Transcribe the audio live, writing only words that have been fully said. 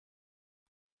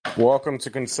Welcome to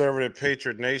Conservative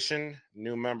Patriot Nation,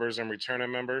 new members and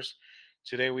returning members.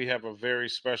 Today we have a very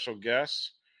special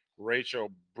guest, Rachel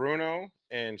Bruno,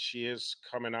 and she is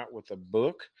coming out with a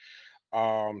book.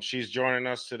 She's joining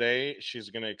us today.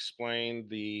 She's going to explain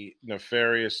the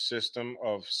nefarious system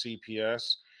of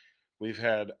CPS. We've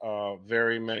had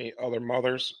very many other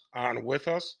mothers on with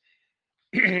us,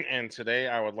 and today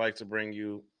I would like to bring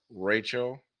you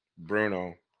Rachel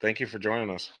Bruno. Thank you for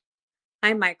joining us.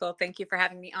 Hi, Michael. Thank you for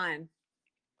having me on.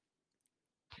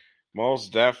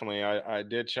 Most definitely. I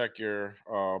did check your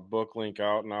book link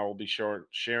out, and I will be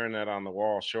sharing that on the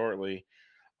wall shortly.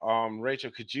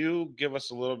 Rachel, could you give us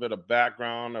a little bit of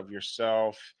background of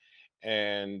yourself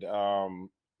and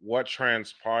what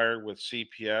transpired with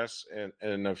CPS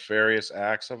and nefarious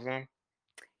acts of them?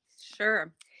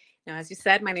 Sure. Now, as you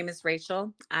said, my name is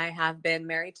Rachel. I have been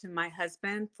married to my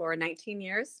husband for 19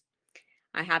 years.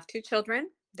 I have two children.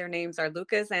 Their names are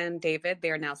Lucas and David. They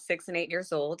are now 6 and 8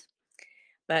 years old.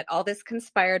 But all this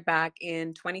conspired back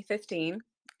in 2015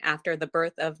 after the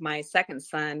birth of my second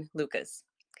son, Lucas.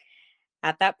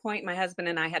 At that point, my husband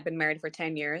and I had been married for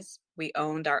 10 years. We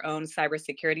owned our own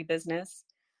cybersecurity business.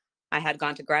 I had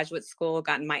gone to graduate school,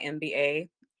 gotten my MBA,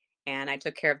 and I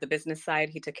took care of the business side.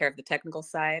 He took care of the technical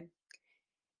side.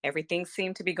 Everything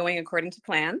seemed to be going according to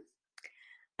plan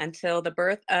until the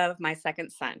birth of my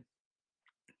second son.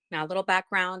 Now, a little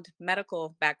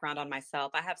medical background on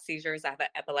myself. I have seizures, I have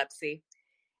epilepsy,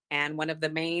 and one of the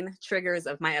main triggers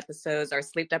of my episodes are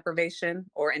sleep deprivation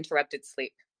or interrupted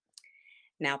sleep.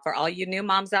 Now, for all you new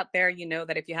moms out there, you know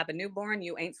that if you have a newborn,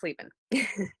 you ain't sleeping.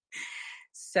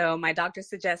 So my doctor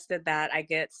suggested that I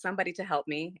get somebody to help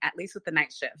me, at least with the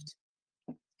night shift.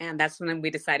 And that's when we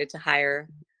decided to hire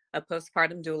a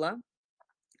postpartum doula.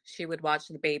 She would watch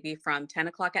the baby from 10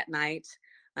 o'clock at night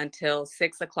until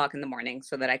 6 o'clock in the morning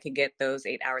so that I could get those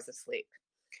 8 hours of sleep.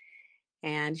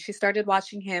 And she started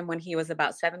watching him when he was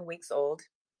about 7 weeks old.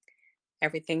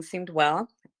 Everything seemed well.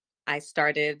 I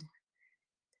started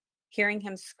hearing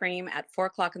him scream at 4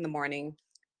 o'clock in the morning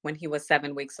when he was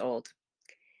 7 weeks old.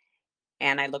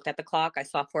 And I looked at the clock. I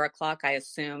saw 4 o'clock. I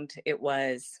assumed it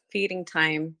was feeding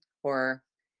time or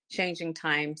changing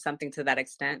time, something to that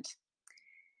extent.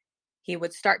 He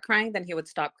would start crying, then he would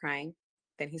stop crying.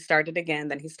 Then he started again,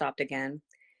 then he stopped again.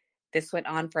 This went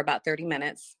on for about 30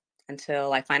 minutes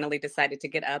until I finally decided to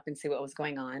get up and see what was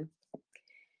going on.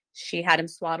 She had him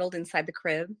swaddled inside the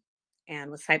crib and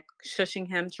was shushing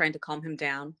him, trying to calm him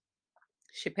down.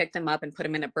 She picked him up and put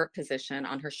him in a burp position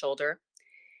on her shoulder.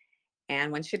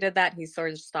 And when she did that, he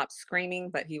sort of stopped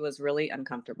screaming, but he was really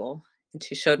uncomfortable. And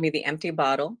she showed me the empty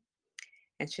bottle.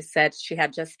 And she said she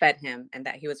had just fed him and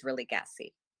that he was really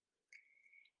gassy.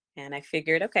 And I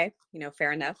figured, okay,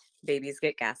 fair enough. Babies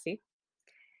get gassy.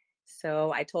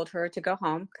 So I told her to go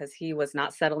home because he was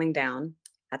not settling down.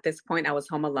 At this point, I was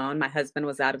home alone. My husband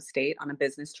was out of state on a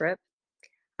business trip.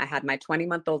 I had my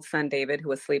 20-month-old son, David, who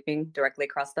was sleeping directly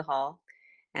across the hall,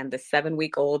 and the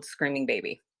 7-week-old screaming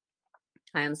baby.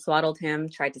 I unswaddled him,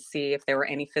 tried to see if there were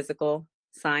any physical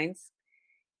signs,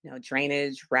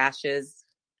 drainage, rashes,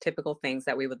 typical things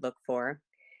that we would look for,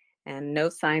 and no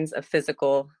signs of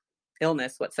physical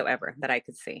illness whatsoever that I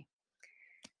could see.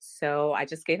 So I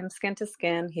just gave him skin to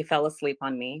skin. He fell asleep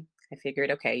on me. I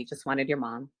figured, okay, you just wanted your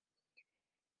mom.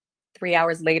 3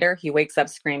 hours later, he wakes up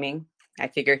screaming. I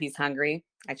figure he's hungry.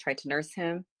 I tried to nurse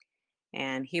him,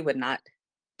 and he would not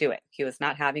do it. He was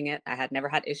not having it. I had never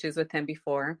had issues with him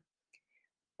before.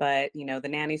 But, the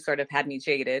nanny sort of had me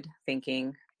jaded,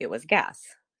 thinking it was gas.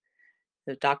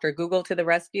 The Dr. Google to the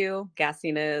rescue,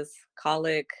 gassiness,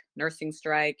 colic, nursing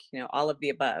strike, all of the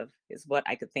above is what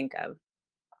I could think of.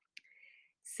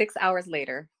 6 hours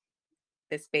later,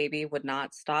 this baby would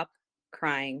not stop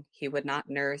crying. He would not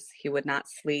nurse. He would not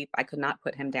sleep. I could not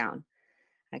put him down.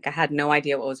 I had no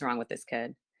idea what was wrong with this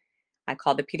kid. I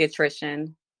called the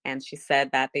pediatrician, and she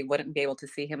said that they wouldn't be able to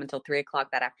see him until 3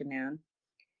 o'clock that afternoon.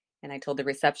 And I told the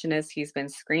receptionist, he's been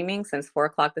screaming since 4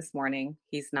 o'clock this morning.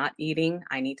 He's not eating.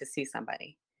 I need to see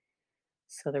somebody.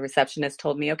 So the receptionist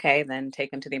told me, okay, then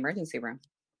take him to the emergency room.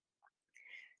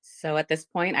 So at this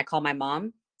point, I call my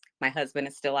mom. My husband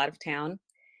is still out of town.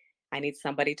 I need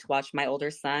somebody to watch my older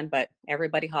son, but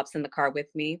everybody hops in the car with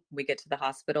me. We get to the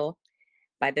hospital.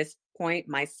 By this point,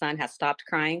 my son has stopped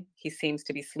crying. He seems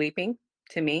to be sleeping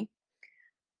to me.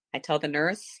 I tell the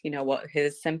nurse, what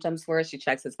his symptoms were. She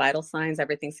checks his vital signs.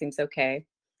 Everything seems okay.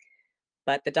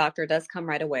 But the doctor does come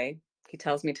right away. He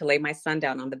tells me to lay my son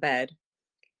down on the bed,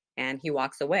 and he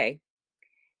walks away.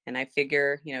 And I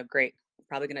figure, great,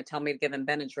 probably going to tell me to give him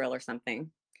Benadryl or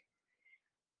something.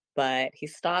 But he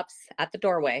stops at the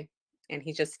doorway, and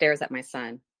he just stares at my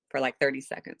son for like 30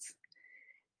 seconds.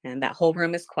 And that whole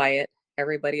room is quiet.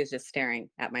 Everybody is just staring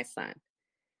at my son.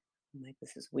 I'm like,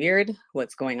 this is weird.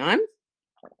 What's going on?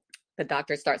 The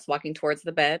doctor starts walking towards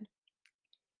the bed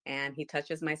and he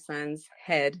touches my son's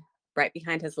head right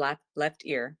behind his left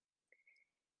ear.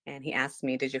 And he asks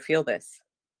me, did you feel this?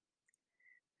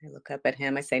 I look up at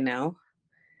him. I say, no.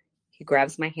 He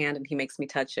grabs my hand and he makes me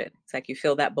touch it. It's like, you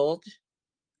feel that bulge?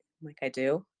 I'm like, I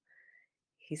do.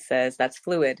 He says, that's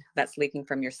fluid that's leaking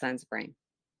from your son's brain.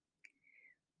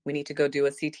 We need to go do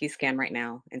a CT scan right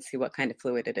now and see what kind of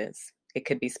fluid it is. It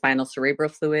could be spinal cerebral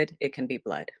fluid. It can be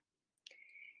blood.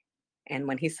 And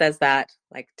when he says that,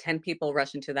 like 10 people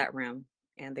rush into that room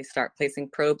and they start placing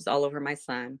probes all over my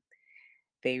son.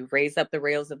 They raise up the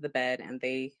rails of the bed and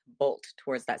they bolt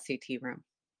towards that CT room.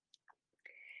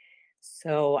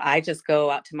 So I just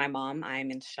go out to my mom.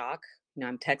 I'm in shock.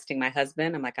 I'm texting my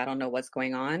husband. I'm like, I don't know what's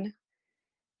going on.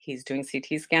 He's doing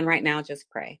CT scan right now. Just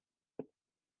pray.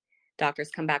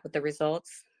 Doctors come back with the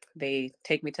results. They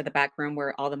take me to the back room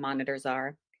where all the monitors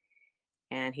are.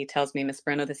 And he tells me, Miss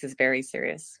Bruno, this is very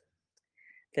serious.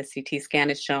 The CT scan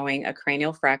is showing a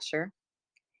cranial fracture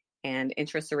and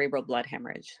intracerebral blood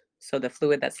hemorrhage. So the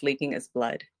fluid that's leaking is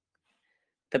blood.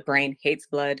 The brain hates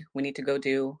blood. We need to go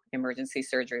do emergency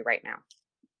surgery right now.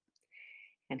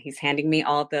 And he's handing me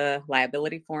all the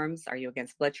liability forms. Are you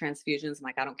against blood transfusions? I'm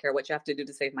like, I don't care what you have to do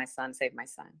to save my son, save my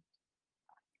son.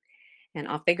 And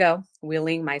off they go,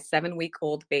 wheeling my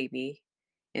 7-week-old baby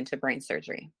into brain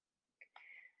surgery.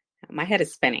 My head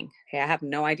is spinning. Okay, I have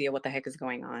no idea what the heck is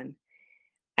going on.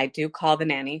 I do call the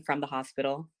nanny from the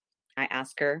hospital. I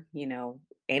ask her,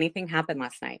 anything happened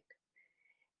last night?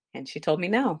 And she told me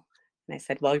no. And I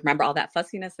said, well, remember all that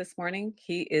fussiness this morning?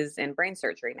 He is in brain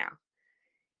surgery now.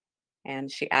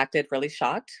 And she acted really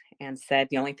shocked and said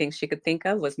the only thing she could think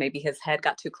of was maybe his head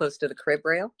got too close to the crib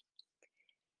rail.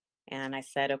 And I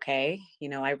said, okay,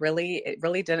 it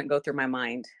really didn't go through my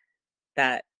mind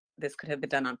that this could have been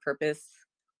done on purpose,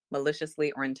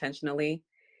 maliciously, or intentionally.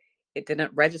 It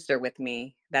didn't register with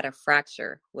me that a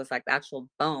fracture was like the actual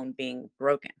bone being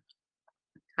broken.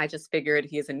 I just figured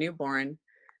he is a newborn.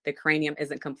 The cranium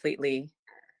isn't completely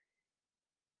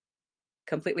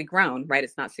grown, right?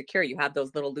 It's not secure. You have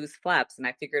those little loose flaps. And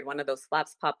I figured one of those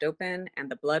flaps popped open and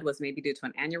the blood was maybe due to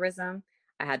an aneurysm.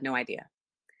 I had no idea.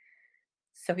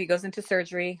 So he goes into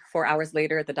surgery. 4 hours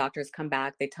later, the doctors come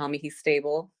back. They tell me he's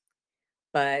stable,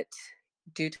 but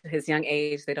due to his young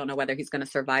age, they don't know whether he's going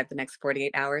to survive the next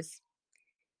 48 hours.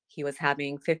 He was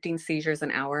having 15 seizures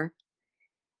an hour.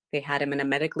 They had him in a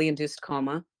medically induced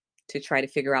coma to try to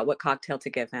figure out what cocktail to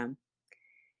give him.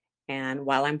 And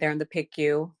while I'm there in the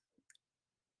PICU,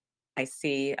 I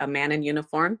see a man in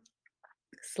uniform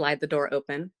slide the door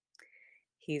open.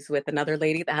 He's with another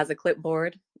lady that has a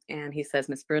clipboard, and he says,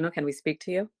 Miss Bruno, can we speak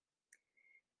to you?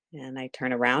 And I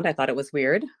turn around. I thought it was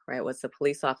weird, right? What's the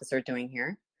police officer doing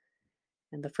here?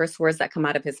 And the first words that come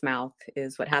out of his mouth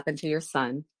is, what happened to your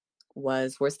son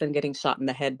was worse than getting shot in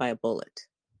the head by a bullet.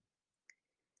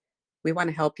 We want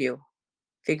to help you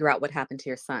figure out what happened to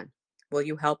your son. Will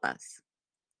you help us?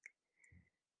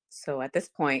 So at this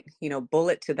point,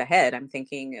 bullet to the head, I'm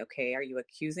thinking, okay, are you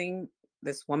accusing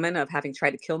this woman of having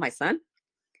tried to kill my son?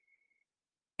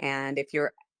 And if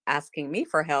you're asking me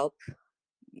for help,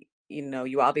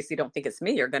 you obviously don't think it's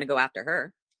me. You're going to go after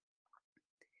her.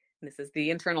 And this is the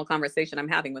internal conversation I'm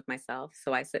having with myself.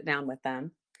 So I sit down with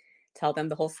them, tell them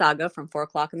the whole saga from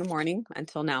 4:00 in the morning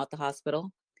until now at the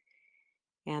hospital.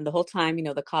 And the whole time,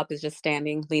 the cop is just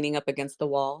standing, leaning up against the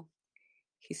wall.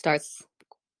 He starts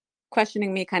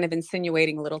questioning me, kind of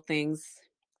insinuating little things.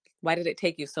 Why did it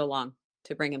take you so long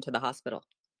to bring him to the hospital?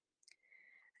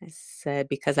 I said,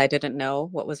 because I didn't know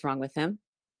what was wrong with him.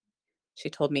 She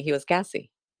told me he was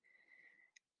gassy.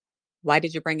 Why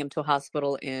did you bring him to a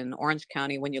hospital in Orange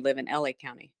County when you live in LA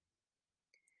County?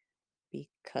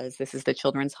 Because this is the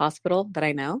children's hospital that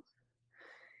I know.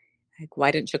 Like,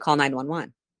 why didn't you call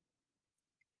 911?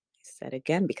 I said,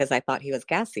 again, because I thought he was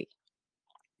gassy.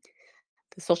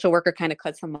 The social worker kind of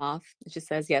cuts him off. She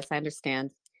says, yes, I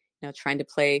understand, trying to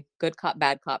play good cop,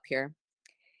 bad cop here.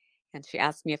 And she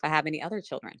asked me if I have any other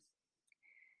children.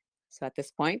 So at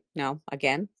this point, no,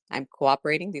 again, I'm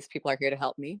cooperating. These people are here to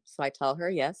help me. So I tell her,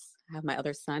 yes, I have my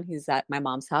other son. He's at my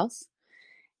mom's house.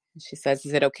 And she says,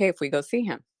 is it okay if we go see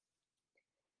him?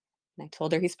 And I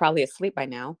told her he's probably asleep by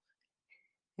now.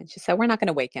 And she said, we're not going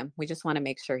to wake him. We just want to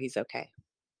make sure he's okay.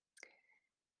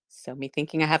 So me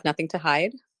thinking I have nothing to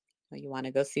hide. You want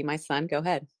to go see my son? Go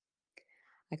ahead.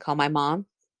 I call my mom,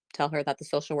 tell her that the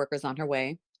social worker's on her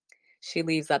way. She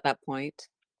leaves at that point.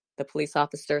 The police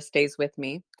officer stays with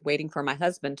me, waiting for my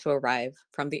husband to arrive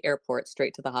from the airport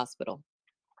straight to the hospital.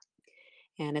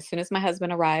 And as soon as my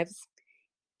husband arrives,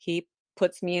 He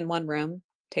puts me in one room,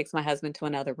 takes my husband to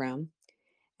another room,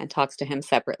 and talks to him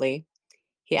separately.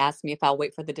 He asked me if I'll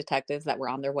wait for the detectives that were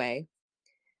on their way.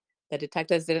 The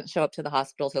detectives didn't show up to the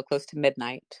hospital till close to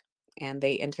midnight, and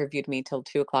they interviewed me till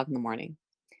 2 o'clock in the morning.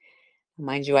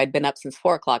 Mind you, I'd been up since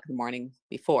 4 o'clock in the morning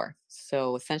before,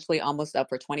 so essentially almost up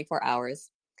for 24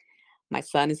 hours. My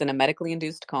son is in a medically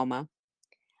induced coma.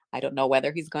 I don't know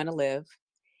whether he's going to live.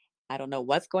 I don't know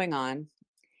what's going on.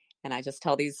 And I just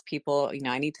tell these people,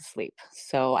 I need to sleep.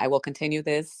 So I will continue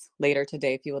this later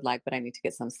today if you would like, but I need to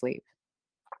get some sleep.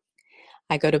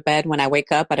 I go to bed. When I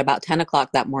wake up at about 10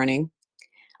 o'clock that morning,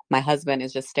 my husband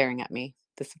is just staring at me,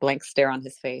 this blank stare on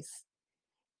his face.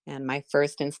 And my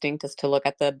first instinct is to look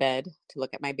at the bed, to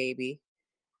look at my baby.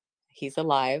 He's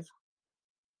alive.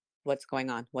 What's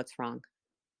going on? What's wrong?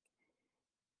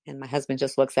 And my husband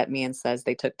just looks at me and says,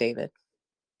 they took David.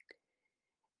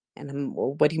 And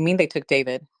well, what do you mean they took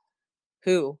David?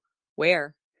 Who?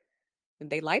 Where? And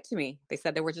they lied to me. They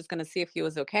said they were just going to see if he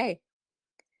was okay.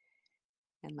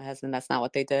 And my husband, that's not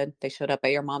what they did. They showed up at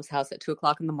your mom's house at 2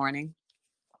 o'clock in the morning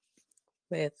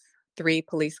with 3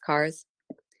 police cars,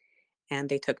 and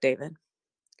they took David.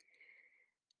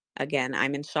 Again,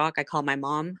 I'm in shock. I call my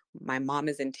mom. My mom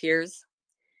is in tears.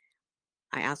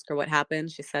 I asked her what happened.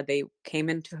 She said they came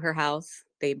into her house.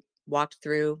 They walked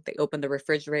through. They opened the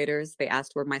refrigerators. They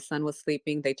asked where my son was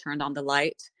sleeping. They turned on the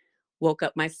light, woke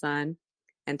up my son,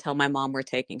 and tell my mom we're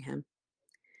taking him.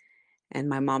 And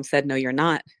my mom said, no, you're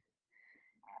not.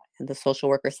 And the social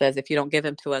worker says, if you don't give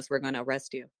him to us, we're going to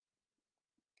arrest you.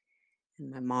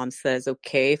 And my mom says,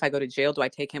 okay, if I go to jail, do I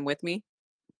take him with me?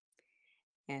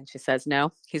 And she says,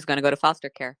 no, he's going to go to foster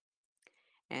care.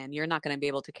 And you're not going to be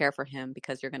able to care for him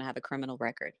because you're going to have a criminal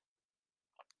record.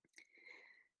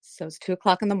 So it's 2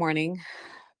 o'clock in the morning.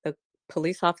 The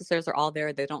police officers are all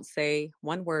there. They don't say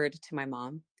one word to my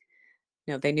mom.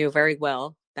 They knew very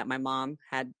well that my mom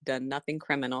had done nothing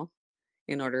criminal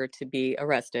in order to be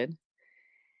arrested.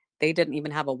 They didn't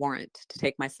even have a warrant to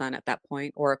take my son at that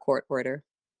point or a court order.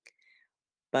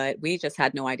 But we just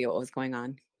had no idea what was going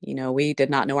on. We did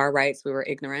not know our rights. We were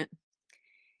ignorant,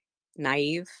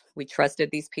 naive. We trusted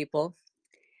these people.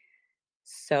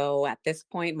 So at this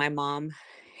point, my mom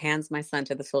hands my son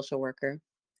to the social worker,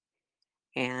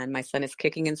 and my son is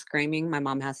kicking and screaming. My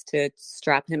mom has to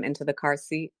strap him into the car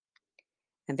seat,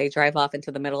 and they drive off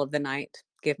into the middle of the night,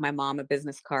 give my mom a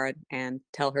business card, and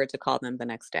tell her to call them the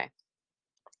next day.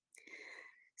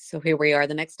 So here we are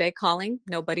the next day calling.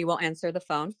 Nobody will answer the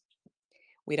phone.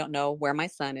 We don't know where my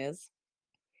son is.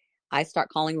 I start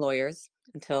calling lawyers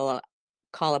until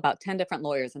call about 10 different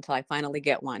lawyers until I finally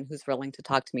get one who's willing to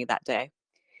talk to me that day.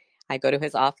 I go to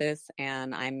his office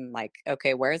and I'm like,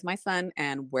 okay, where is my son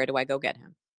and where do I go get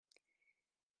him?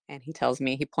 And he tells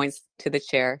me, he points to the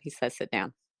chair. He says, sit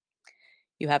down.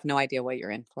 You have no idea what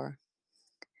you're in for.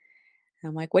 And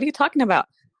I'm like, what are you talking about?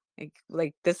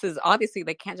 Like this is obviously,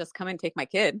 they can't just come and take my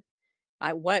kid.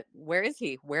 Where is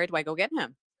he? Where do I go get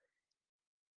him?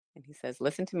 And he says,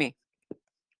 listen to me.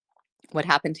 What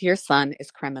happened to your son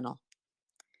is criminal.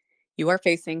 You are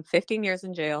facing 15 years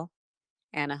in jail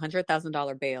and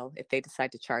 $100,000 bail if they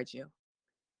decide to charge you.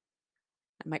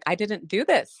 I'm like, I didn't do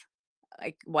this.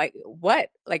 Like, why? What?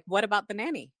 Like, what about the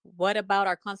nanny? What about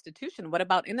our Constitution? What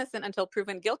about innocent until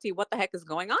proven guilty? What the heck is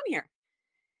going on here?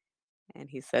 And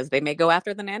he says, they may go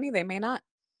after the nanny, they may not.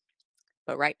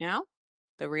 But right now,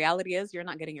 the reality is you're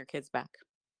not getting your kids back.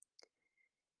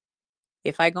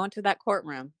 If I go into that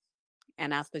courtroom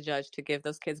and ask the judge to give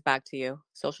those kids back to you,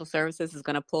 social services is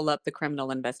going to pull up the criminal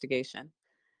investigation.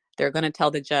 They're going to tell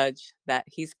the judge that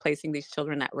he's placing these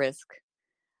children at risk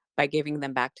by giving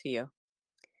them back to you.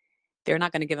 They're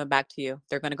not going to give them back to you.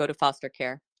 They're going to go to foster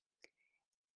care.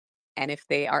 And if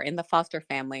they are in the foster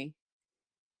family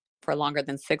for longer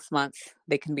than 6 months,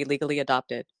 they can be legally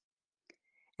adopted.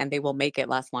 And they will make it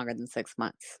last longer than 6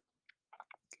 months.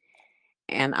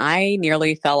 And I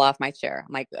nearly fell off my chair.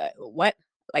 I'm like, what?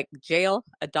 Like jail,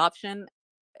 adoption,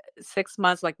 6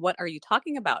 months? Like, what are you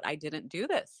talking about? I didn't do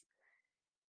this.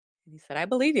 And he said, I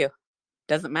believe you.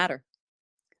 Doesn't matter.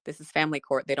 This is family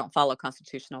court. They don't follow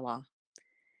constitutional law.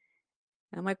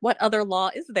 And I'm like, what other law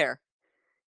is there?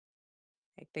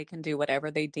 Like, they can do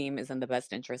whatever they deem is in the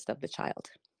best interest of the child.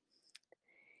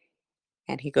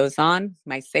 And he goes on,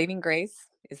 my saving grace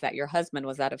is that your husband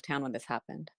was out of town when this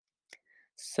happened.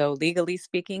 So legally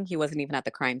speaking, he wasn't even at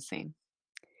the crime scene.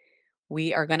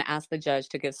 We are going to ask the judge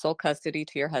to give sole custody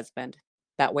to your husband.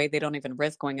 That way they don't even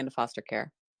risk going into foster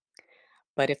care.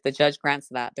 But if the judge grants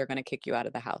that, they're going to kick you out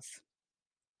of the house.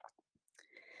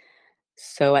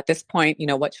 So at this point,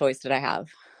 what choice did I have?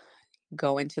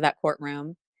 Go into that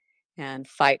courtroom and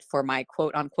fight for my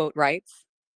quote unquote rights,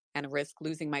 and risk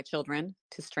losing my children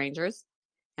to strangers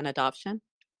and adoption,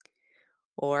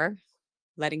 or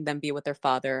letting them be with their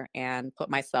father and put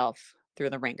myself through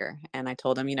the ringer. And I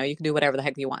told him, you can do whatever the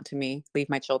heck you want to me, leave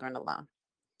my children alone.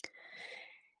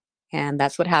 And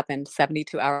that's what happened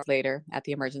 72 hours later at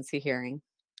the emergency hearing.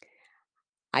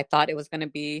 I thought it was going to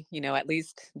be, at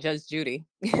least Judge Judy,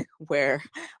 where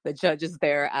the judge is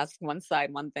there, asks one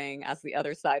side one thing, asks the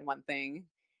other side one thing,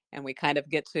 and we kind of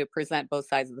get to present both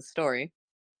sides of the story.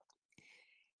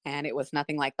 And it was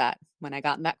nothing like that. When I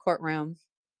got in that courtroom,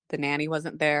 the nanny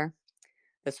wasn't there,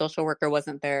 the social worker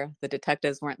wasn't there, the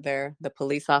detectives weren't there, the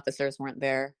police officers weren't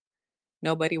there.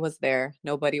 Nobody was there.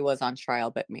 Nobody was on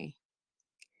trial but me.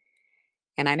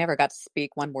 And I never got to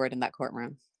speak one word in that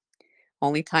courtroom.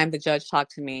 Only time the judge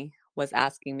talked to me was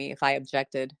asking me if I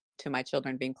objected to my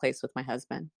children being placed with my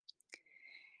husband.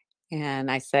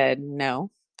 And I said no.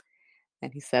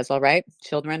 And he says, all right,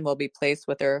 children will be placed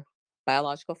with their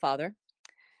biological father.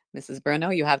 Mrs. Bruno,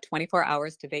 you have 24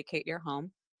 hours to vacate your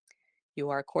home. You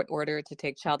are court ordered to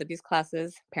take child abuse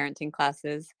classes, parenting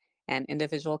classes, and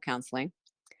individual counseling.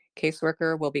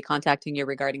 Caseworker will be contacting you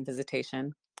regarding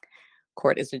visitation.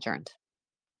 Court is adjourned.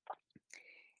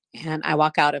 And I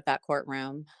walk out of that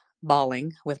courtroom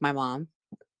bawling with my mom,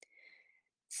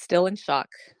 still in shock,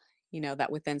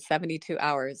 that within 72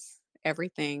 hours,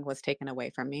 everything was taken away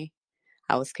from me.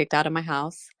 I was kicked out of my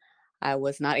house. I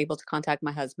was not able to contact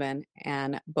my husband,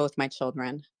 and both my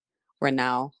children were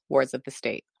now wards of the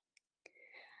state.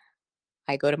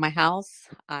 I go to my house.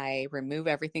 I remove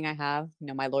everything I have.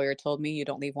 My lawyer told me you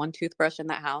don't leave one toothbrush in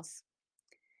that house.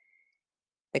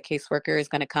 The caseworker is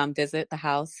going to come visit the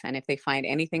house, and if they find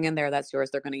anything in there that's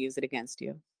yours, they're going to use it against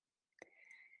you.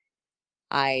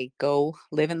 I go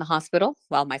live in the hospital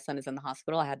while my son is in the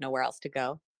hospital. I had nowhere else to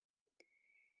go.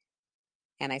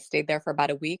 And I stayed there for about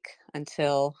a week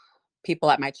until people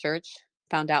at my church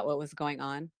found out what was going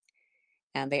on,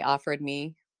 and they offered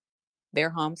me their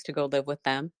homes to go live with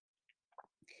them.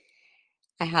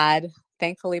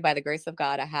 Thankfully, by the grace of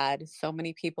God, I had so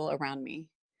many people around me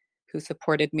who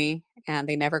supported me, and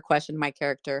they never questioned my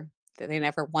character. They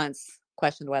never once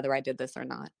questioned whether I did this or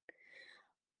not.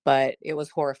 But it was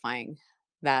horrifying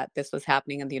that this was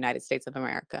happening in the United States of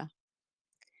America.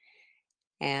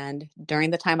 And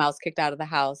during the time I was kicked out of the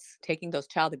house, taking those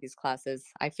child abuse classes,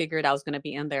 I figured I was going to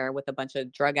be in there with a bunch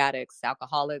of drug addicts,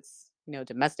 alcoholics,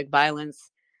 domestic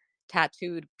violence,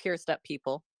 tattooed, pierced up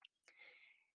people.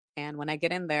 And when I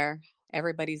get in there,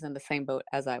 everybody's in the same boat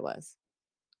as I was.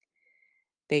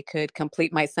 They could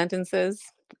complete my sentences.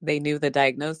 They knew the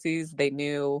diagnoses. They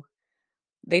knew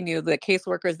the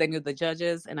caseworkers. They knew the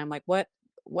judges. And I'm like, what?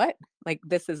 Like,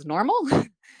 this is normal?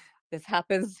 This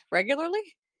happens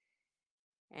regularly?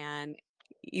 And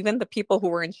even the people who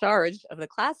were in charge of the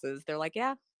classes, they're like,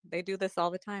 yeah, they do this all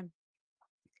the time.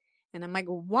 And I'm like,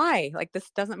 why? Like,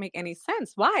 this doesn't make any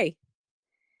sense. Why?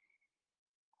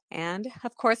 And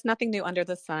of course, nothing new under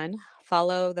the sun.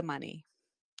 Follow the money.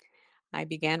 I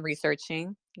began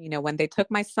researching. When they took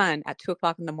my son at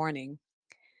 2:00 in the morning,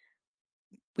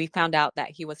 we found out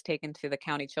that he was taken to the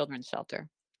county children's shelter,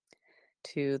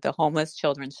 to the homeless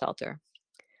children's shelter,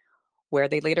 where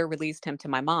they later released him to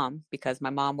my mom because my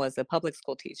mom was a public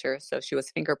school teacher. So she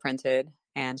was fingerprinted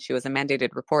and she was a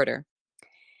mandated reporter.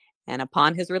 And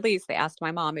upon his release, they asked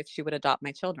my mom if she would adopt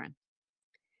my children.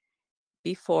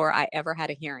 Before I ever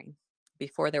had a hearing,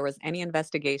 before there was any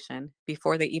investigation,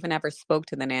 before they even ever spoke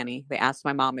to the nanny, they asked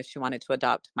my mom if she wanted to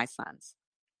adopt my sons.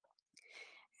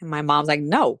 And my mom's like,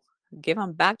 no, give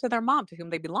them back to their mom to whom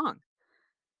they belong.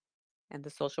 And the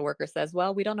social worker says,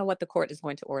 well, we don't know what the court is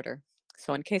going to order.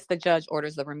 So in case the judge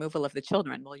orders the removal of the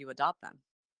children, will you adopt them?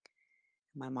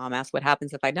 My mom asked, what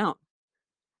happens if I don't?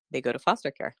 They go to foster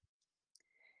care.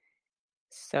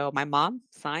 So my mom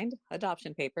signed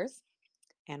adoption papers.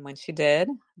 And when she did,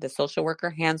 the social worker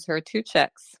hands her 2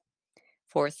 checks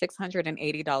for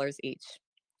 $680 each.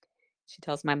 She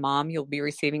tells my mom, you'll be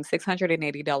receiving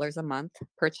 $680 a month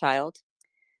per child.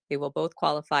 They will both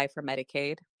qualify for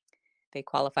Medicaid. They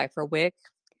qualify for WIC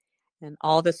and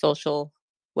all the social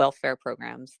welfare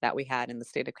programs that we had in the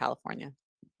state of California.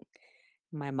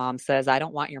 My mom says, I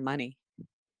don't want your money.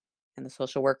 And the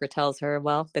social worker tells her,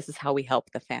 well, this is how we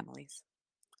help the families.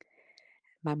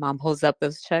 My mom holds up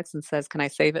those checks and says, can I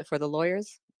save it for the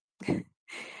lawyers? And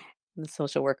the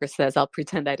social worker says, I'll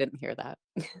pretend I didn't hear that.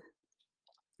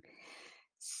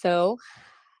 So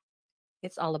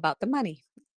it's all about the money,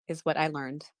 is what I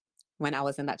learned when I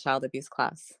was in that child abuse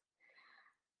class.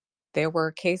 There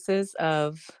were cases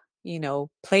of,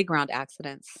 playground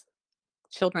accidents,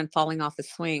 children falling off a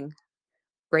swing,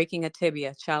 breaking a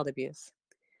tibia, child abuse.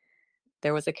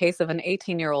 There was a case of an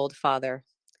 18-year-old father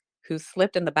who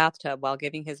slipped in the bathtub while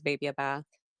giving his baby a bath.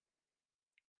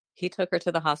 He took her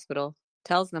to the hospital,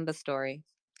 tells them the story,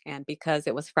 and because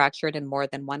it was fractured in more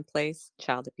than one place,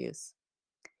 child abuse.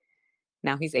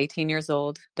 Now he's 18 years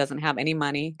old, doesn't have any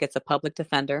money, gets a public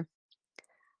defender.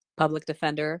 Public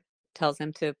defender tells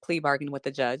him to plea bargain with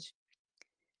the judge.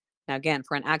 Now, again,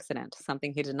 for an accident,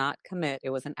 something he did not commit, it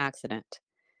was an accident.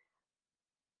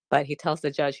 But he tells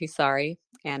the judge he's sorry,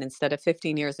 and instead of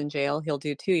 15 years in jail, he'll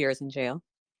do 2 years in jail.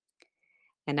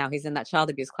 And now he's in that child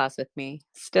abuse class with me,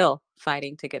 still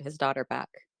fighting to get his daughter back.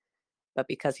 But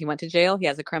because he went to jail, he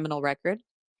has a criminal record,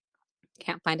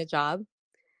 can't find a job.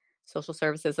 Social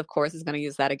services, of course, is going to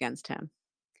use that against him.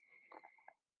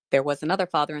 There was another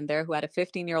father in there who had a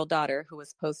 15-year-old daughter who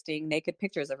was posting naked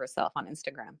pictures of herself on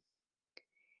Instagram,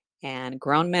 and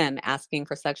grown men asking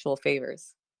for sexual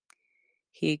favors.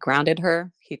 He grounded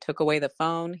her. He took away the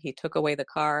phone. He took away the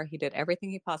car. He did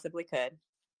everything he possibly could.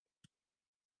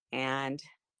 And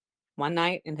one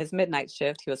night in his midnight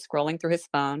shift, he was scrolling through his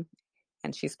phone,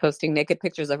 and she's posting naked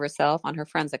pictures of herself on her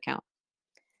friend's account.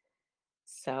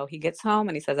 So he gets home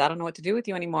and he says, I don't know what to do with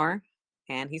you anymore.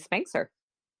 And he spanks her.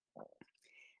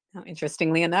 Now,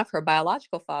 interestingly enough, her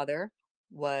biological father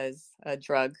was a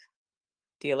drug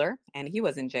dealer and he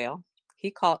was in jail.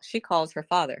 She calls her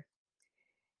father,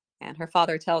 and her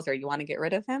father tells her, you want to get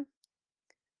rid of him?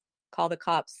 Call the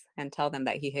cops and tell them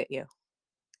that he hit you.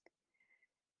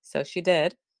 So she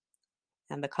did.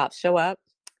 And the cops show up.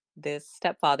 This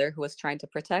stepfather, who was trying to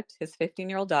protect his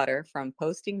 15-year-old daughter from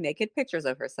posting naked pictures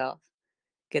of herself,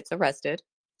 gets arrested.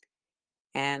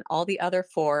 And all the other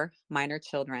 4 minor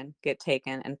children get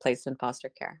taken and placed in foster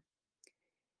care.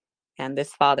 And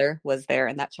this father was there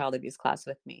in that child abuse class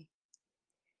with me.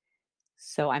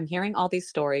 So I'm hearing all these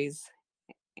stories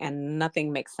and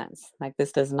nothing makes sense. Like,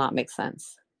 this does not make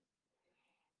sense.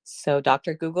 So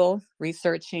Dr. Google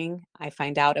researching, I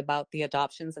find out about the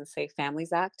Adoptions and Safe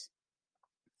Families Act,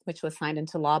 which was signed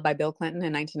into law by Bill Clinton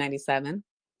in 1997,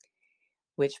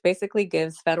 which basically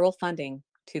gives federal funding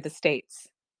to the states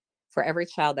for every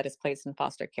child that is placed in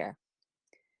foster care.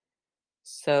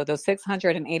 So those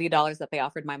 $680 that they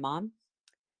offered my mom,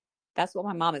 that's what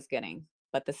my mom is getting.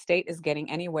 But the state is getting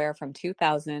anywhere from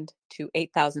 $2,000 to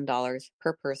 $8,000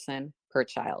 per person per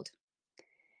child.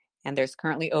 And there's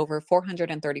currently over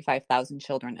 435,000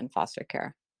 children in foster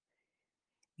care.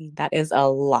 That is a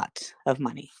lot of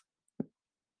money.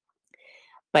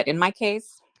 But in my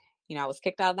case, I was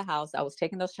kicked out of the house. I was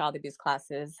taking those child abuse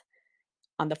classes.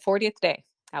 On the 40th day,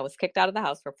 I was kicked out of the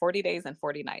house for 40 days and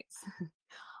 40 nights.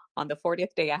 On the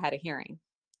 40th day, I had a hearing.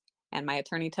 And my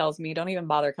attorney tells me, don't even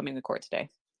bother coming to court today.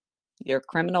 Your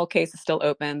criminal case is still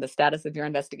open. The status of your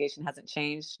investigation hasn't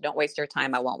changed. Don't waste your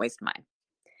time. I won't waste mine.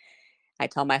 I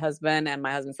tell my husband, and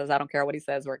my husband says, I don't care what he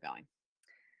says, we're going.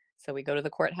 So we go to the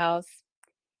courthouse.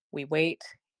 We wait.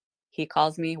 He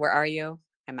calls me, where are you?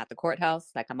 I'm at the courthouse.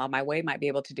 Like, I'm on my way, might be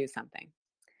able to do something.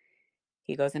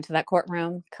 He goes into that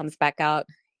courtroom, comes back out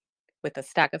with a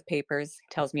stack of papers,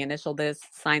 tells me initial this,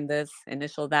 sign this,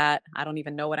 initial that. I don't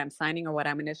even know what I'm signing or what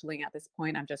I'm initialing at this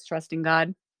point. I'm just trusting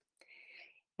God.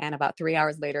 And about 3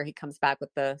 hours later, he comes back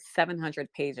with the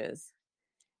 700 pages.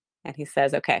 And he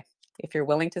says, okay, if you're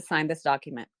willing to sign this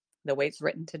document, the way it's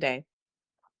written today,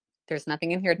 there's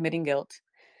nothing in here admitting guilt.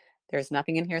 There's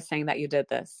nothing in here saying that you did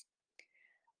this.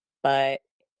 But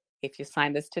if you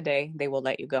sign this today, they will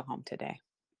let you go home today.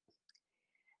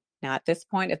 Now, at this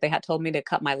point, if they had told me to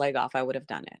cut my leg off, I would have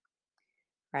done it,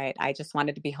 right? I just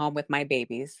wanted to be home with my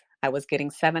babies. I was getting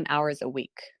 7 hours a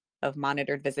week of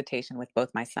monitored visitation with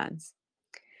both my sons.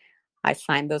 I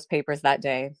signed those papers that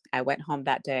day. I went home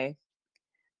that day.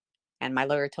 And my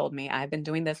lawyer told me, I've been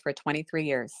doing this for 23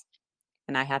 years,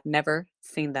 and I have never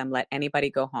seen them let anybody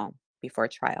go home before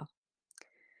trial.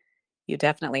 You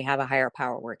definitely have a higher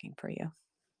power working for you.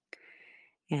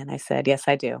 And I said, yes,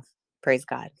 I do. Praise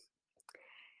God.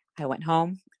 I went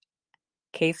home.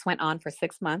 Case went on for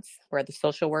 6 months, where the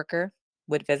social worker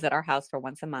would visit our house for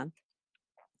once a month.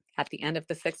 At the end of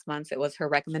the 6 months, it was her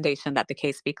recommendation that the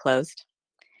case be closed.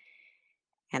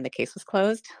 And the case was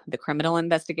closed. The criminal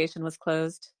investigation was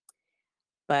closed.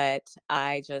 But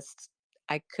I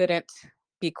couldn't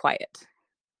be quiet.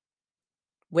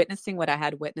 Witnessing what I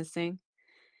had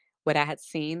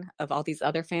seen of all these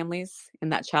other families in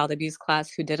that child abuse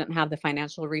class who didn't have the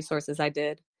financial resources I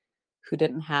did, who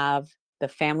didn't have the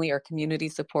family or community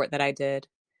support that I did,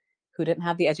 who didn't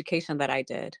have the education that I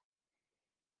did.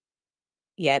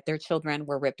 Yet their children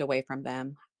were ripped away from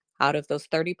them. Out of those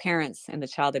 30 parents in the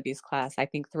child abuse class, I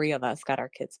think 3 of us got our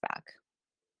kids back.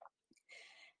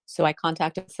 So I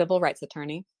contacted a civil rights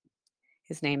attorney.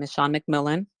 His name is Sean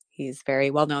McMillan. He's very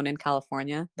well known in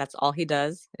California. That's all he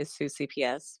does is sue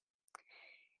CPS.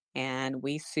 And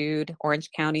we sued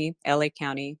Orange County, LA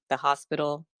County, the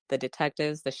hospital, the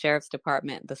detectives, the sheriff's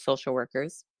department, the social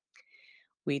workers.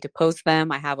 We deposed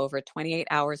them. I have over 28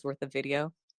 hours worth of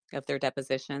video of their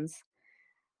depositions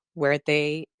where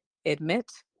they admit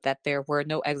that there were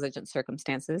no exigent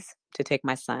circumstances to take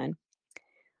my son,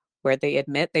 where they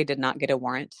admit they did not get a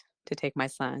warrant to take my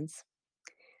sons.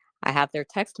 I have their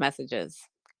text messages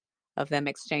of them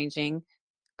exchanging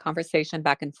conversation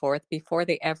back and forth before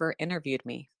they ever interviewed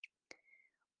me,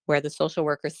 where the social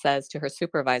worker says to her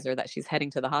supervisor that she's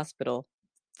heading to the hospital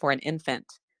for an infant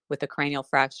with a cranial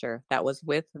fracture that was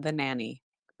with the nanny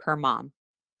per mom.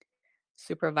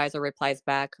 Supervisor replies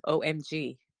back,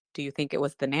 OMG, do you think it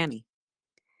was the nanny?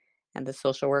 And the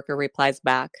social worker replies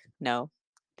back, no,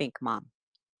 think mom.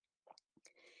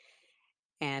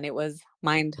 And it was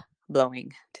mind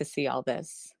blowing to see all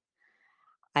this.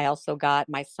 I also got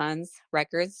my son's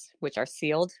records, which are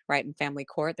sealed right in family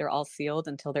court. They're all sealed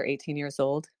until they're 18 years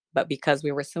old. But because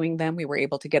we were suing them, we were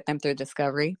able to get them through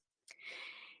discovery.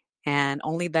 And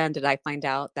only then did I find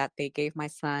out that they gave my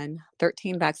son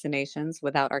 13 vaccinations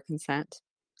without our consent,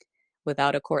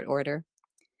 without a court order.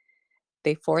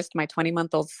 They forced my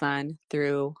 20-month-old son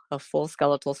through a full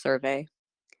skeletal survey.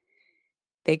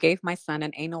 They gave my son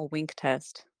an anal wink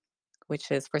test, which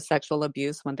is for sexual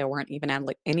abuse when there weren't even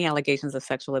any allegations of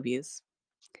sexual abuse.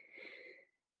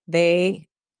 They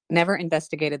never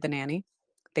investigated the nanny.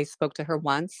 They spoke to her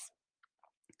once.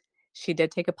 She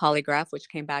did take a polygraph, which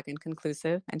came back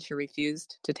inconclusive, and she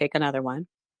refused to take another one.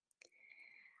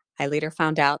 I later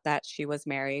found out that she was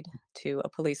married to a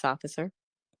police officer.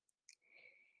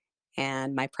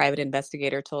 And my private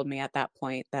investigator told me at that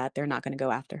point that they're not going to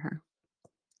go after her.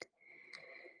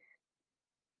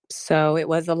 So it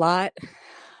was a lot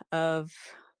of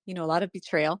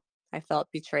betrayal. I felt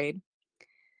betrayed,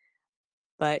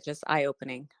 but just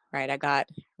eye-opening, right? I got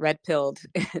red-pilled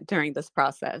during this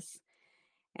process.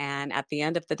 And at the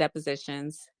end of the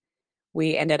depositions,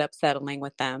 we ended up settling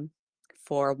with them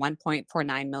for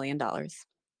 $1.49 million.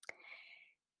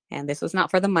 And this was not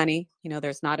for the money.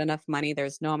 There's not enough money.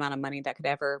 There's no amount of money that could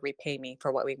ever repay me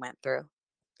for what we went through.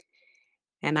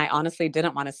 And I honestly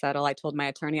didn't want to settle. I told my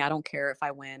attorney, I don't care if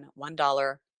I win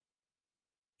 $1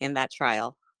 in that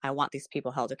trial. I want these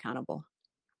people held accountable.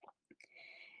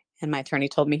 And my attorney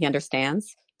told me he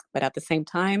understands. But at the same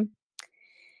time,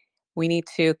 we need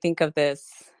to think of this.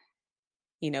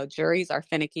 Juries are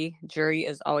finicky. Jury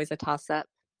is always a toss-up.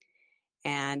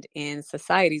 And in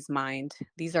society's mind,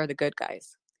 these are the good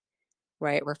guys,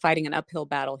 right? We're fighting an uphill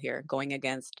battle here, going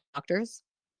against doctors,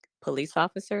 police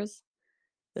officers,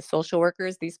 the social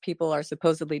workers. These people are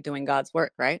supposedly doing God's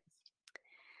work, right?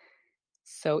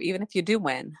 So even if you do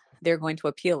win, they're going to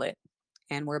appeal it.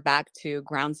 And we're back to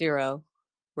ground zero.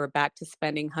 We're back to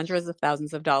spending hundreds of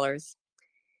thousands of dollars.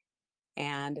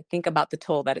 And think about the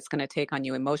toll that it's going to take on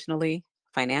you emotionally,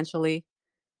 financially,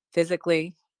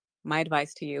 physically. My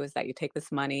advice to you is that you take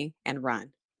this money and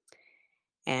run.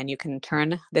 And you can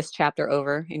turn this chapter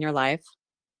over in your life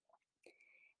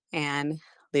and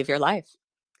live your life.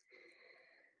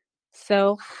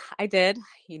 So I did.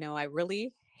 I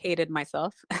really hated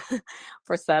myself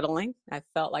for settling. I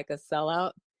felt like a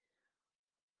sellout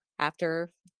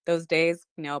after those days.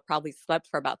 Probably slept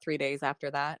for about 3 days after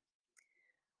that.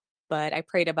 But I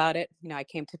prayed about it. I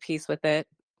came to peace with it.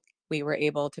 We were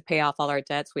able to pay off all our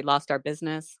debts. We lost our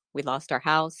business. We lost our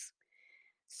house.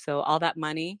 So all that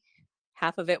money,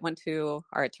 half of it went to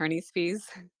our attorney's fees.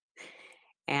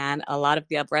 And a lot of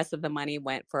the rest of the money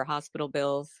went for hospital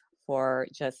bills, for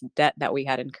just debt that we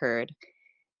had incurred.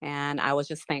 And I was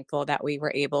just thankful that we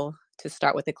were able to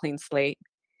start with a clean slate.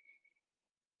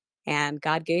 And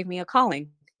God gave me a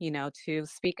calling, to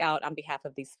speak out on behalf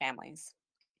of these families.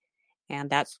 And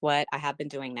that's what I have been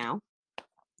doing now.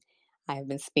 I have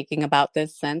been speaking about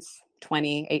this since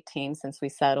 2018, since we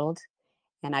settled.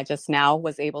 And I just now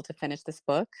was able to finish this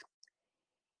book.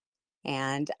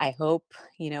 And I hope,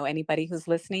 anybody who's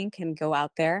listening can go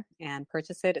out there and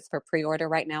purchase it. It's for pre-order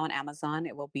right now on Amazon.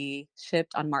 It will be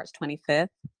shipped on March 25th.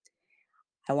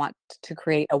 I want to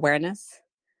create awareness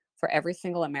for every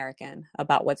single American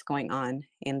about what's going on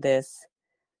in this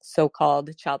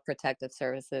so-called child protective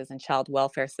services and child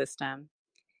welfare system,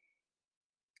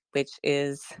 which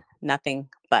is nothing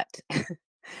but.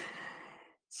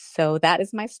 So that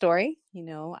is my story.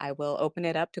 I will open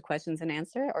it up to questions and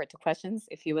answer, or to questions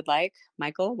if you would like.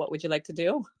 Michael, what would you like to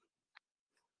do?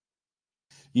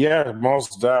 Yeah,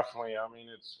 most definitely. I mean,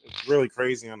 it's really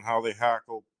crazy on how they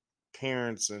hackle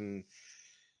parents, and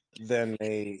then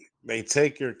they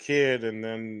take your kid, and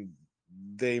then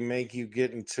they make you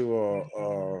get into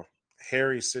a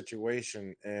hairy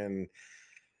situation. And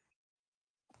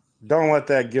don't let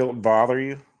that guilt bother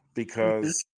you, Mhm.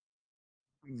 because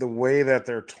the way that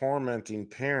they're tormenting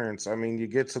parents, I mean, you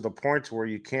get to the point where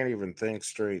you can't even think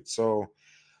straight. So,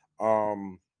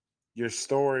 um, your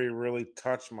story really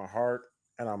touched my heart,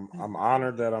 and I'm Mhm.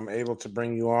 honored that I'm able to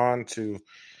bring you on to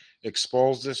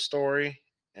expose this story.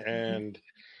 Mhm. And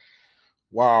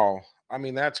wow, I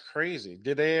mean, that's crazy.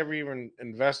 Did they ever even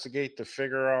investigate to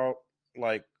figure out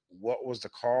like what was the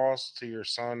cause to your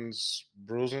son's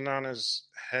bruising on his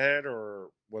head, or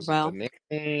was it the Well,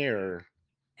 nanny, or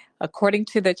according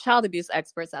to the child abuse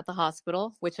experts at the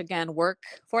hospital, which again work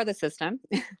for the system,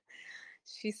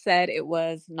 she said it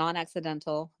was non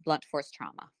accidental blunt force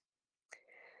trauma.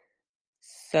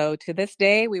 So to this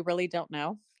day, we really don't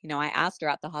know. I asked her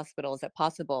at the hospital, is it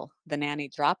possible the nanny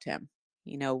dropped him?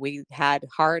 We had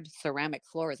hard ceramic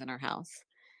floors in our house.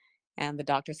 And the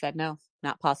doctor said, no,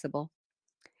 not possible.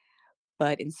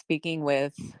 But in speaking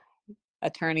with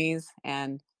attorneys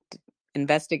and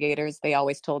investigators, they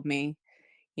always told me,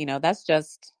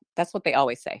 that's what they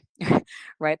always say,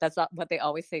 right? That's not what they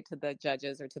always say to the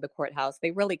judges or to the courthouse.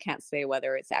 They really can't say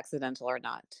whether it's accidental or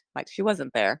not. Like, she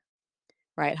wasn't there,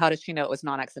 right? How does she know it was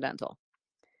non accidental?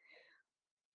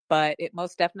 But it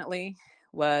most definitely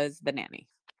was the nanny.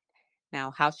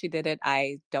 Now, how she did it,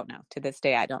 I don't know. To this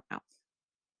day, I don't know.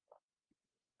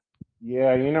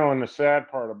 yeah, and the sad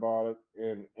part about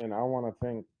it, and I want to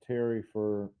thank Terry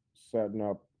for setting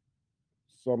up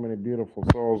so many beautiful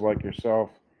souls like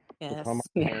yourself to come Yes. on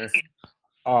here. Yes.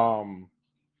 Um,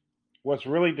 what's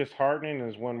really disheartening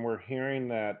is when we're hearing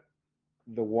that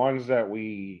the ones that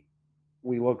we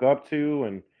look up to,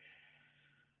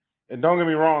 and don't get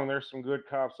me wrong, there's some good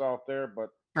cops out there, but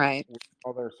Right. we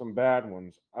know there's some bad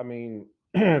ones. I mean,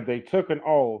 they took an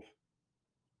oath,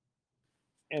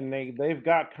 and they've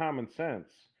got common sense.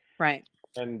 Right.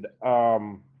 And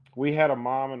we had a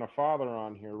mom and a father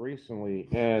on here recently,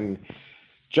 and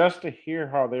just to hear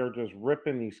how they were just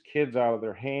ripping these kids out of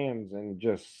their hands and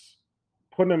just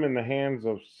putting them in the hands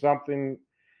of something,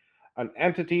 an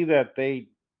entity that they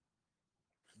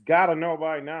got to know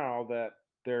by now that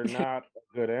they're not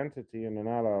a good entity, and they're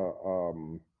not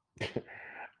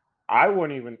I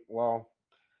wouldn't even, well,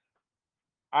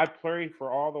 I pray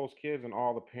for all those kids and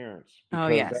all the parents, Oh,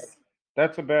 because yes.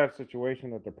 that's a bad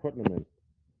situation that they're putting them in.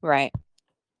 Right.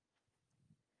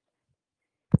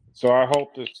 So I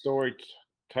hope this story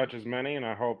touches many, and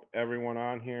I hope everyone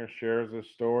on here shares this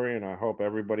story, and I hope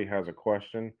everybody has a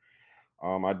question.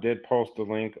 I did post the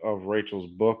link of Rachel's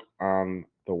book on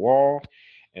the wall,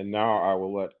 and now I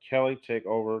will let Kelly take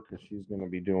over because she's going to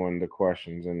be doing the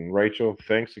questions. And Rachel,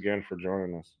 thanks again for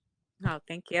joining us. Oh,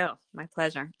 thank you. My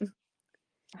pleasure.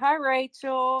 Hi,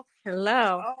 Rachel.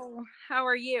 Hello. Oh, how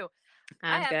are you?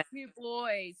 I I'm have good. 2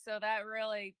 boys, so that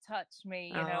really touched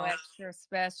me, Oh, extra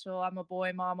special. I'm a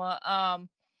boy mama.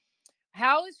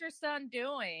 How is your son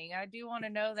doing? I do want to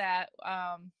know that.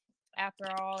 After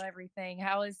all, everything,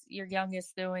 how is your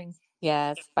youngest doing?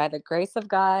 yes. By the grace of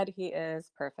God, he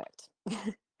is perfect.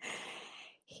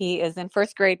 He is in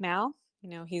first grade now.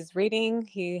 He's reading.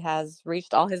 He has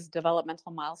reached all his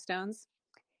developmental milestones.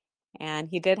 And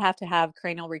he did have to have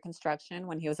cranial reconstruction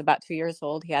when he was about 2 years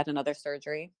old. He had another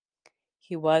surgery.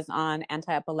 He was on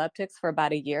anti-epileptics for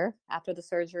about a year after the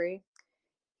surgery.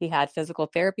 He had physical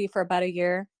therapy for about a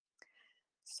year.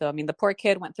 So, I mean, the poor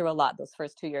kid went through a lot those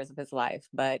first 2 years of his life,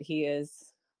 but he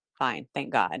is fine, thank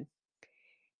God.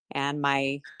 And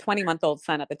my 20-month-old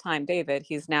son at the time, David,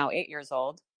 he's now 8 years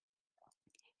old.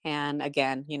 And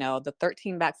again, the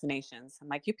 13 vaccinations, I'm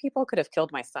like, you people could have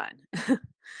killed my son,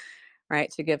 right?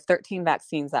 To give 13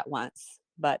 vaccines at once.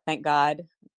 But thank God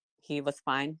he was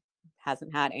fine,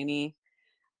 hasn't had any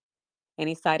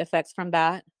side effects from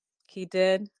that. He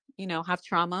did, have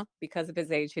trauma because of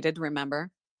his age. He did remember.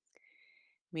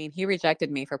 I mean, he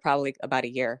rejected me for probably about a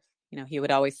year. He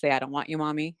would always say, I don't want you,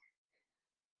 mommy.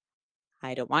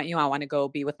 I don't want you. I want to go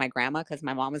be with my grandma because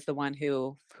my mom was the one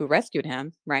who rescued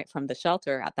him right from the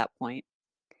shelter at that point.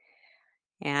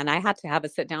 And I had to have a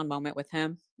sit down moment with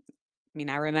him. I mean,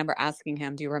 I remember asking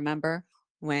him, do you remember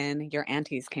when your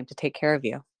aunties came to take care of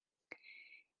you?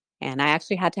 And I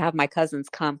actually had to have my cousins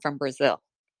come from Brazil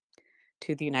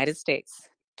to the United States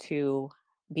to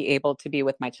be able to be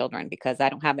with my children because I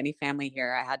don't have any family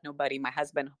here. I had nobody. My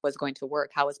husband was going to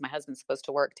work. How was my husband supposed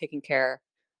to work taking care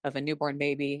of a newborn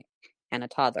baby and a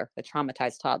toddler, a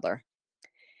traumatized toddler?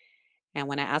 And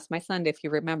when I asked my son if he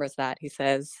remembers that, he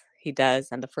says he does.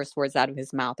 And the first words out of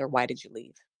his mouth are, why did you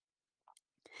leave?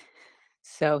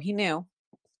 So he knew.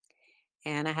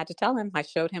 And I had to tell him, I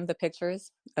showed him the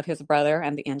pictures of his brother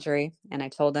and the injury. And I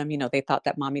told him, they thought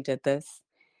that mommy did this.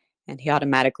 And he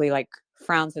automatically like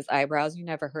frowns his eyebrows. You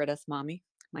never hurt us, mommy.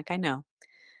 I'm like, I know.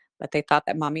 but they thought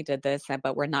that mommy did this,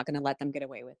 but we're not going to let them get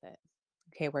away with it.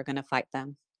 Okay, we're going to fight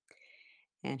them.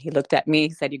 And he looked at me,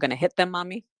 he said, "You're going to hit them,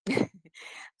 mommy?"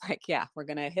 Like, yeah, we're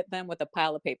going to hit them with a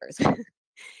pile of papers.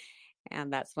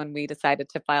 And that's when we decided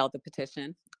to file the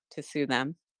petition to sue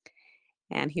them.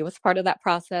 And he was part of that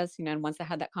process, and once I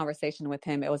had that conversation with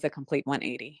him, it was a complete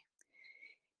 180.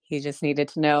 He just needed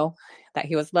to know that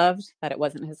he was loved, that it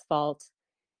wasn't his fault,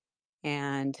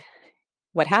 and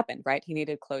what happened, right? He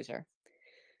needed closure.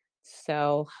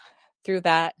 So through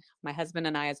that, my husband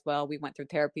and I as well, we went through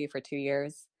therapy for 2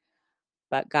 years,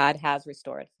 but God has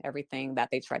restored everything that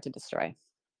they tried to destroy.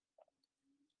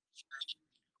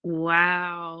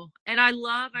 Wow. And I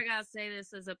gotta say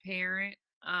this as a parent.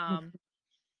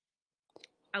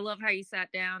 I love how you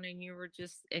sat down and you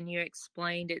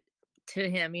explained it to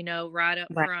him, right up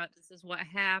Right. front. This is what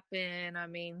happened. I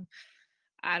mean,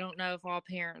 I don't know if all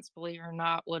parents, believe it or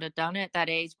not, would have done it at that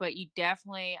age, but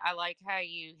I like how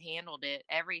you handled it,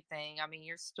 everything. I mean,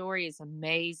 your story is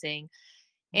amazing.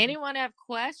 Anyone have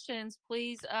questions,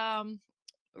 please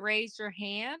raise your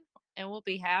hand and we'll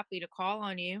be happy to call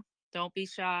on you. Don't be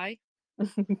shy.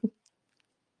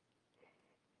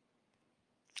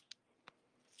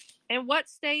 And what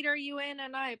state are you in?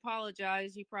 And I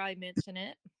apologize, you probably mentioned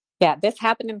it. Yeah, this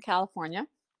happened in California.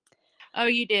 Oh,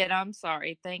 you did. I'm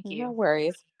sorry. Thank you. No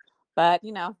worries. But,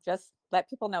 just let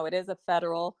people know it is a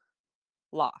federal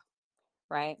law,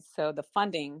 right? So the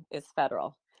funding is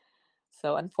federal.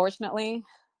 So unfortunately,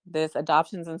 this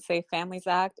Adoptions and Safe Families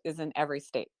Act is in every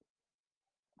state.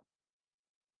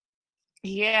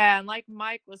 Yeah, and like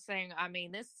Mike was saying,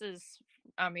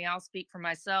 I'll speak for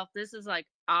myself. This is like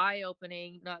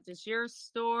eye-opening, not just your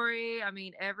story. I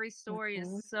mean, every story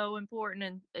is so important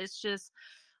and it's just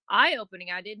eye-opening.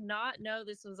 I did not know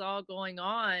this was all going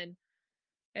on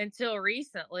until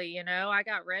recently, I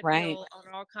got red pill on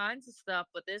all kinds of stuff,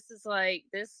 but this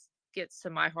gets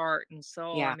to my heart and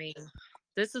soul. Yeah. I mean,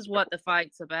 this is what the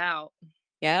fight's about.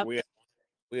 Yeah.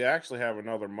 We actually have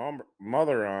another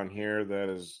mother on here that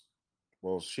is,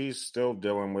 well, she's still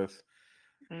dealing with.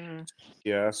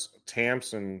 Yes,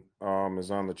 Tamsin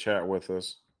is on the chat with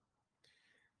us.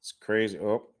 It's crazy.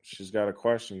 Oh, she's got a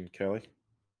question, Kelly.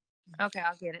 Okay,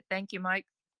 I'll get it. Thank you, Mike.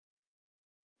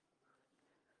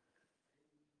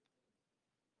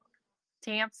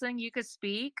 Tamsin, you could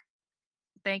speak.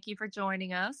 Thank you for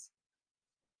joining us.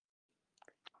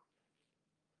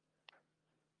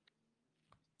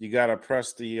 You got to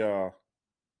press the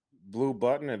blue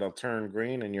button. It'll turn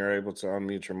green and you're able to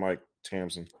unmute your mic,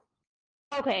 Tamsin.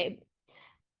 Okay.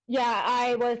 Yeah,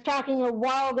 I was talking a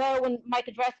while ago when Mike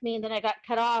addressed me and then I got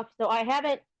cut off. So I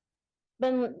haven't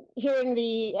been hearing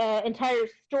the entire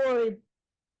story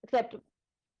except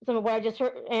some of what I just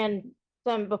heard and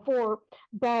some before.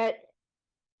 But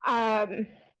well,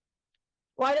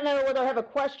 I don't know whether I have a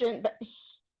question, but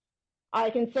I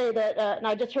can say that, and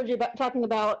I just heard you talking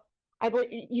about, I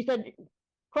believe you said,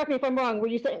 correct me if I'm wrong, were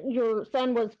you saying your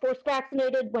son was force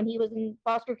vaccinated when he was in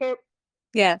foster care?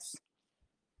 Yes.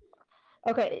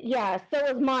 Okay, yeah,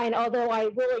 so was mine, although I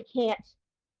really can't,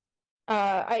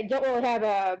 I don't really have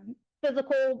a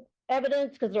physical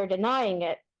evidence because they're denying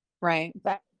it. Right.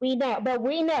 But we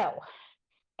know.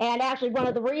 And actually, one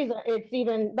of the reasons, it's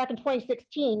even back in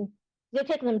 2016, they've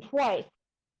taken them twice.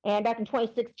 And back in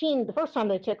 2016, the first time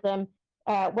they took them,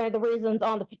 one of the reasons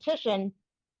on the petition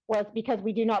was because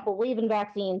we do not believe in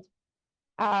vaccines.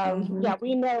 Yeah,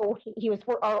 we know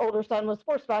our older son was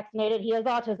force vaccinated. He has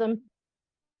autism.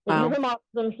 They Wow. gave him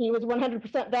autism. He was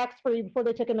 100% vax free before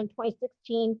they took him in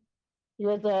 2016. He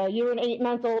was a year and 8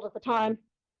 months old at the time.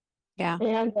 Yeah.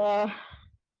 And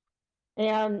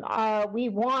we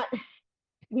want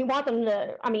them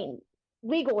to,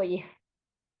 legally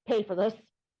pay for this.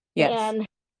 Yes. And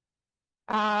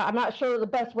I'm not sure the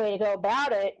best way to go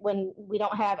about it when we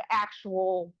don't have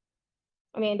actual.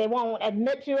 They won't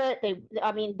admit to it. They've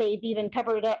even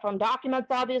covered it up from documents,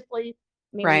 obviously.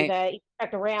 Right. We've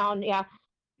checked around. Yeah.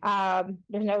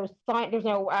 There's no sign. There's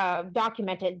no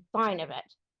documented sign of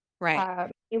it.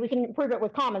 Right. We can prove it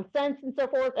with common sense and so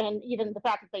forth, and even the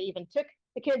fact that they even took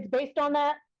the kids based on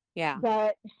that. Yeah.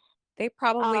 But they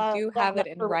probably do have it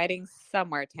in sure. writing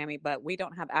somewhere, Tammy, but we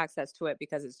don't have access to it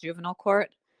because it's juvenile court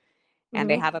and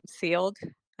they have them sealed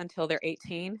until they're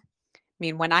 18.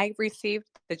 When I received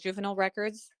the juvenile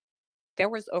records, there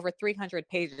was over 300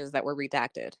 pages that were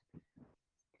redacted.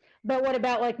 But what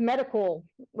about like medical?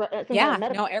 Yeah,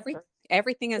 no,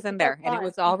 everything is in there, and it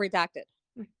was all redacted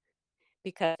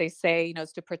because they say,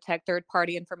 it's to protect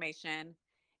third-party information.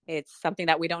 It's something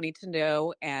that we don't need to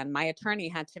know, and my attorney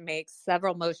had to make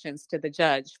several motions to the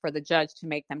judge for the judge to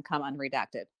make them come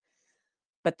unredacted.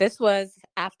 But this was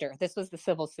after. This was the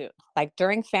civil suit. Like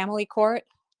during family court,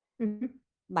 Mhm.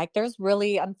 like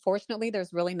unfortunately,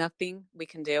 there's really nothing we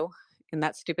can do in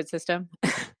that stupid system.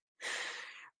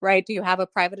 Right? Do you have a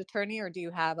private attorney or do you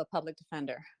have a public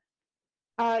defender?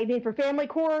 You mean for family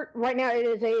court? Right now, it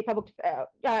is a public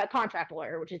contract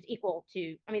lawyer, which is equal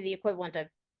to, I mean, the equivalent of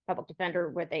public defender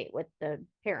with the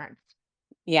parents.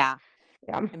 Yeah.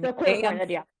 Yeah, I mean, so clear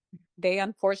pointed. Yeah. They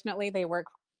unfortunately they work,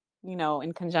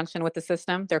 in conjunction with the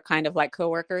system. They're kind of like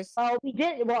coworkers. Oh, we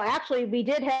did. Well, actually, we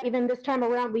did have, even this time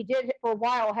around. We did for a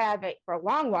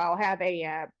long while have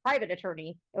a private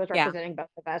attorney that was Yeah. representing both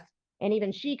of us, and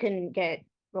even she couldn't get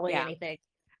really Yeah. anything.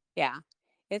 Yeah.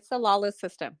 It's a lawless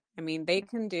system. I mean, they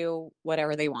can do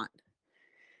whatever they want.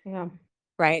 Yeah.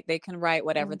 Right? They can write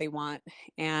whatever they want.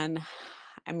 And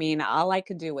I mean, all I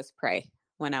could do was pray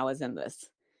when I was in this.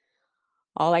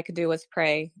 All I could do was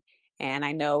pray. And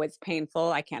I know it's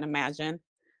painful. I can't imagine.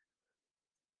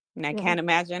 And I can't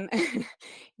imagine,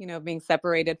 being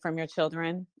separated from your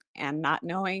children and not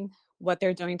knowing what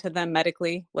they're doing to them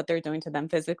medically, what they're doing to them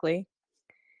physically.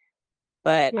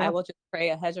 But I will just pray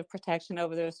a hedge of protection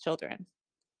over those children,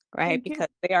 right? Because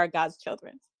they are God's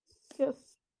children. Yes.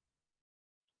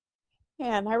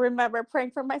 And I remember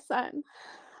praying for my son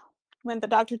when the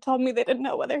doctor told me they didn't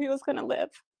know whether he was going to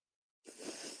live.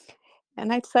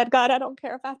 And I said, God, I don't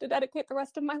care if I have to dedicate the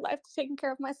rest of my life to taking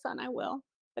care of my son, I will.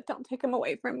 But don't take him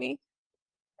away from me.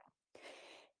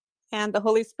 And the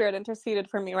Holy Spirit interceded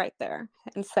for me right there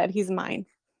and said, he's mine.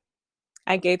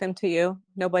 I gave him to you.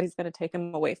 Nobody's going to take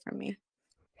him away from me.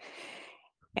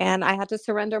 And I had to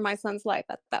surrender my son's life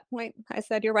at that point. I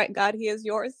said, you're right, God, he is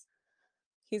yours.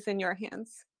 He's in your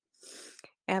hands.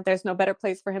 And there's no better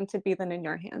place for him to be than in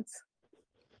your hands.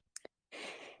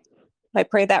 I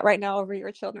pray that right now over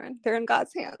your children. They're in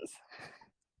God's hands.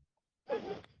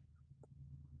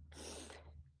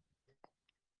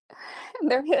 And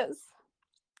they're his.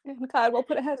 And God will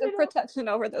put a hedge of protection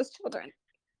over those children.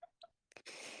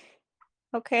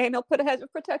 Okay, and he'll put a hedge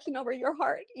of protection over your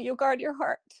heart. You guard your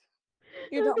heart.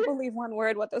 You don't believe one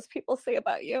word what those people say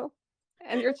about you.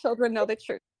 And your children know the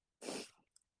truth.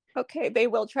 Okay, they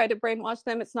will try to brainwash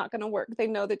them. It's not going to work. They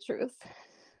know the truth.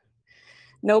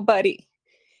 Nobody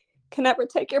can ever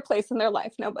take your place in their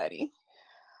life. Nobody.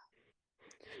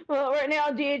 Well, right now,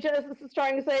 DHS is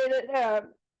trying to say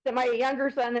that my younger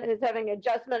son is having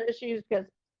adjustment issues because,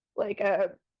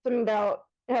 something about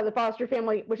how the foster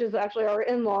family, which is actually our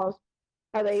in-laws,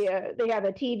 how they have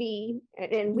a TV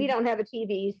and we don't have a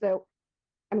TV. So,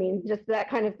 I mean, just that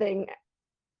kind of thing.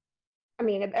 I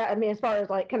mean, as far as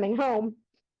like coming home,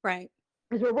 right?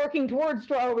 Because we're working towards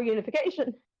trial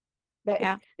reunification. But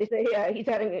they say he's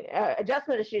having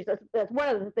adjustment issues. That's one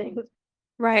of the things.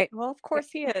 Right. Well, of course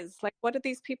he is. Like, what do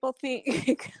these people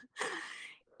think?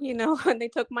 When they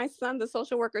took my son, the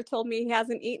social worker told me he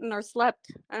hasn't eaten or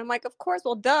slept. And I'm like, of course.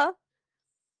 Well, duh.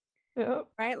 Yeah.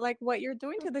 Right? Like, what you're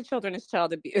doing to the children is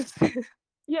child abuse.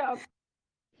 Yeah.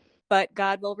 But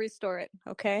God will restore it.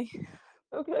 Okay.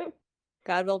 Okay.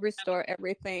 God will restore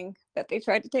everything that they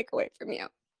tried to take away from you.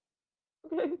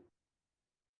 Okay.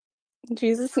 In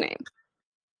Jesus' name.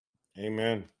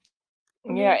 Amen.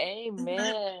 Yeah,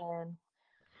 amen.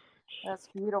 That's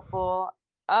beautiful.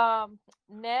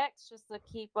 Next, just to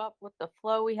keep up with the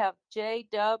flow, we have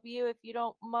JW, if you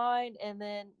don't mind, and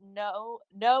then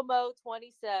Nomo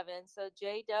 27. So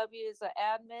JW is an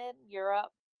admin. You're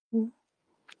up.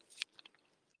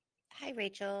 Hi,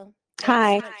 Rachel.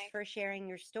 Hi. Thanks so much for sharing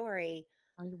your story.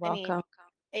 You're welcome.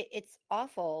 I mean, it's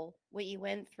awful what you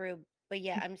went through, but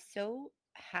yeah, I'm so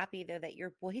happy though that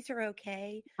your boys are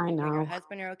okay. I know. And your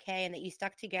husband are okay, and that you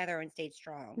stuck together and stayed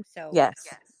strong. So yes,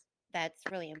 that's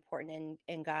really important.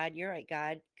 And God, you're right.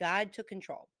 God took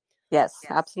control. Yes,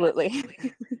 absolutely.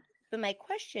 But my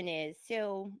question is,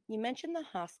 so you mentioned the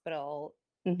hospital.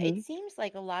 Mm-hmm. It seems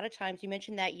like a lot of times you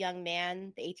mentioned that young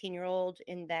man, the 18-year-old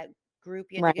in that group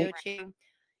you had to go to.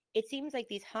 It seems like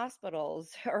these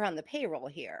hospitals are on the payroll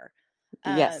here.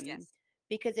 Yes.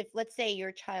 Because if, let's say,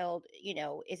 your child,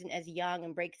 isn't as young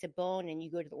and breaks a bone and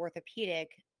you go to the orthopedic,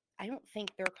 I don't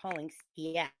think they're calling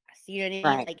CS. You know what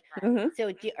I mean? Right. Like,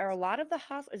 so are a lot of the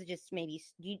hospitals just maybe,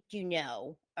 do you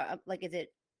know, is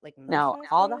it like most No, hospitals?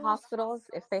 all the hospitals,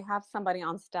 if they have somebody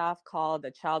on staff called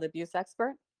a child abuse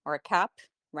expert or a CAP,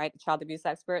 right? Child abuse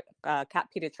expert, CAP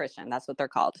pediatrician, that's what they're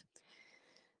called.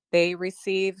 They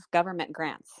receive government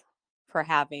grants for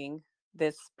having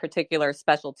this particular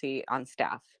specialty on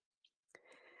staff,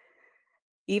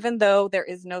 even though there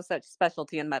is no such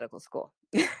specialty in medical school.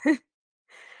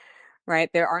 Right?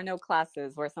 There are no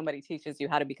classes where somebody teaches you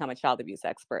how to become a child abuse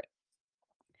expert.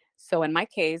 So in my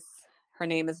case, her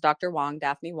name is Dr. Wong,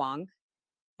 Daphne Wong,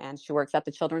 and she works at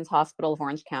the Children's Hospital of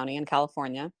Orange County in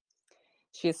California.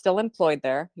 She is still employed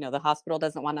there. You know, the hospital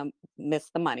doesn't want to miss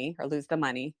the money or lose the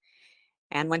money.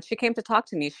 And when she came to talk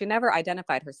to me, she never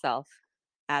identified herself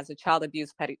as a child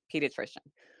abuse pediatrician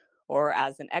or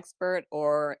as an expert,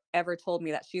 or ever told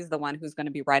me that she's the one who's going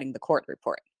to be writing the court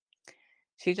report.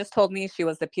 She just told me she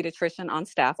was the pediatrician on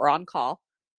staff or on call,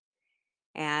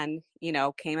 and, you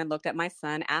know, came and looked at my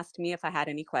son, asked me if I had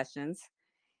any questions.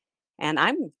 And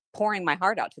I'm pouring my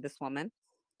heart out to this woman,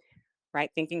 right?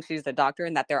 Thinking she's a doctor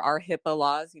and that there are HIPAA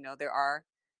laws, you know, there are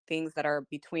things that are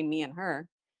between me and her.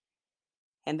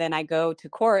 And then I go to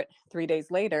court 3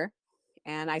 days later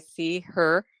and I see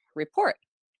her report.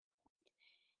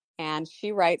 And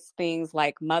she writes things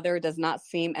like, mother does not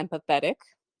seem empathetic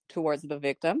towards the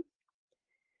victim.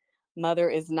 Mother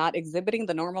is not exhibiting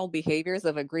the normal behaviors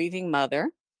of a grieving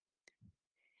mother.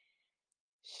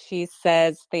 She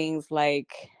says things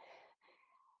like,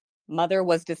 mother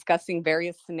was discussing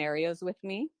various scenarios with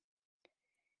me.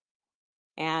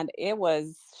 And it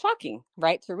was shocking,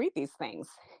 right, to read these things.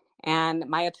 And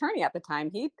my attorney at the time,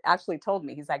 he actually told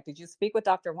me, he's like, did you speak with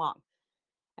Dr. Wong?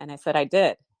 And I said, I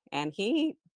did. And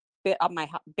he bit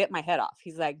my head off.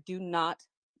 He's like, do not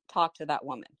talk to that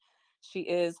woman. She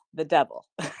is the devil.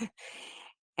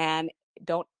 And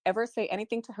don't ever say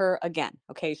anything to her again.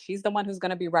 Okay, she's the one who's going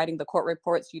to be writing the court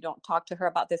reports. You don't talk to her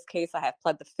about this case. I have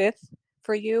pled the fifth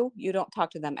for you. You don't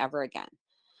talk to them ever again.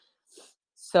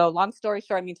 So long story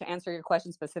short, I mean, to answer your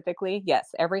question specifically, yes,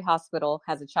 every hospital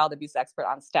has a child abuse expert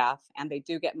on staff, and they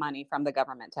do get money from the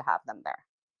government to have them there.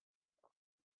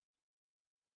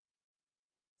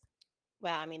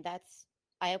 Wow, I mean, that's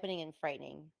eye-opening and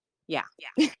frightening. Yeah.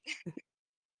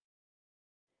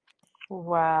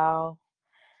 Wow.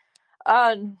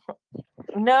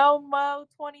 No, Mo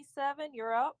 27,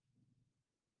 you're up.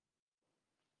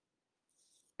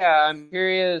 Yeah, I'm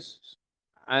curious.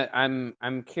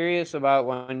 I'm curious about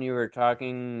when you were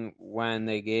talking when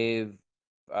they gave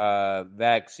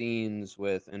vaccines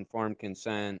with informed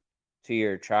consent to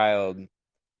your child.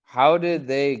 How did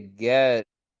they get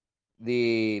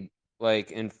the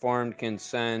like informed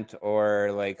consent,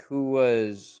 or like who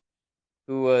was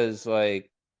like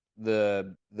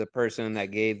the person that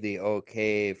gave the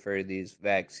okay for these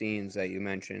vaccines that you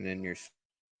mentioned in your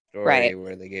story, Right.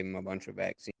 where they gave him a bunch of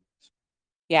vaccines?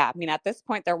 Yeah, I mean, at this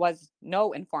point, there was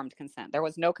no informed consent. There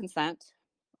was no consent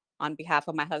on behalf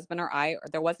of my husband or I, or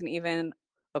there wasn't even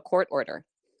a court order.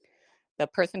 The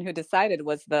person who decided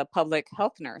was the public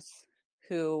health nurse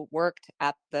who worked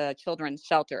at the children's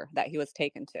shelter that he was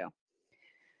taken to.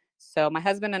 So my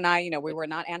husband and I, you know, we were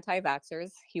not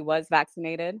anti-vaxxers. He was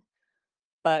vaccinated,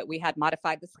 but we had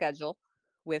modified the schedule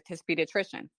with his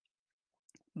pediatrician.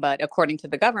 But according to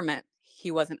the government,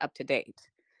 he wasn't up to date.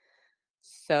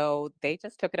 So they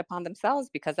just took it upon themselves,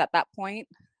 because at that point,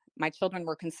 my children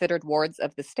were considered wards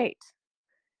of the state.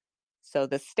 So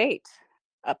the state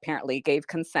apparently gave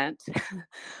consent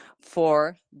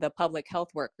for the public health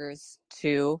workers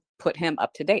to put him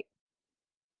up to date.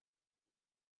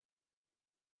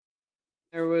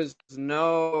 There was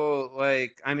no,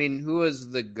 like, I mean, who was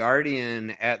the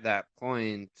guardian at that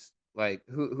point? Like,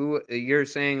 who you're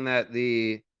saying that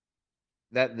the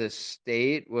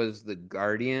state was the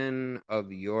guardian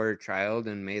of your child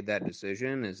and made that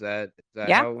decision? Is that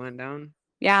Yeah. how it went down?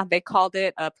 Yeah, they called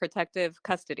it a protective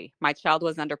custody. My child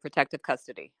was under protective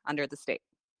custody under the state.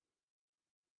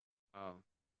 Oh.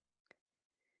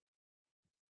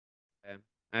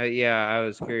 Okay. Yeah, I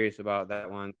was curious about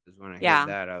that one, because when I heard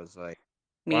that, I was like,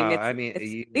 I mean, wow. it's, I mean, it's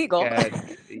you legal. look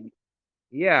at,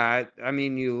 yeah, I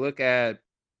mean, you look at,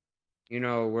 you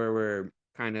know, where we're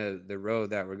kind of the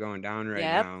road that we're going down right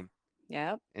now.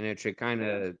 Yep. And it should kind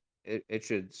of, it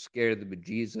should scare the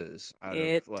bejesus out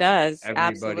It of like does.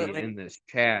 everybody Absolutely. in this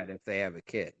chat if they have a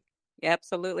kid. Yeah,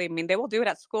 absolutely. I mean, they will do it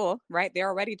at school, right? They're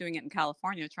already doing it in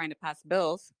California, trying to pass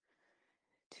bills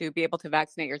to be able to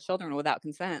vaccinate your children without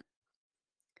consent.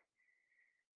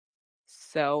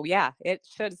 So yeah, it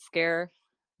should scare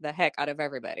the heck out of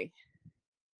everybody.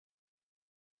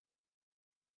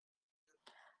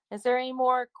 Is there any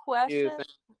more questions?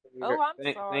 Sorry.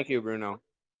 Thank you, Bruno.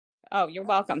 Oh, you're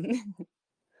welcome.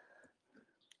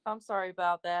 I'm sorry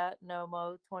about that.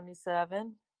 Nomo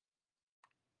 27.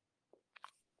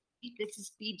 This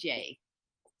is BJ.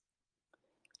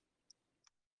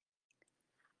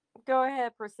 Go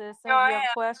ahead, Persistent. You have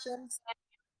questions?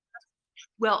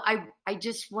 Well, I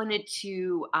just wanted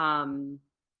to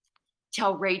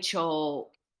tell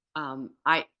Rachel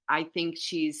I think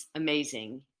she's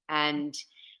amazing, and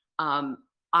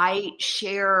I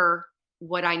share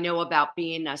what I know about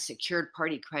being a secured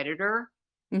party creditor.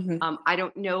 Mm-hmm. I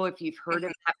don't know if you've heard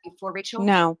of that before, Rachel.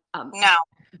 No.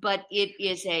 but it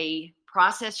is a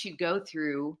process you go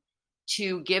through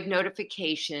to give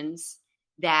notifications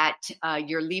that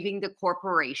you're leaving the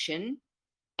corporation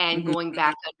and going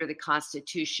back under the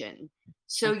Constitution.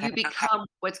 So you become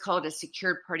what's called a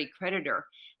secured party creditor.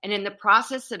 And in the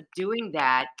process of doing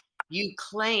that, you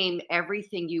claim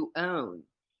everything you own.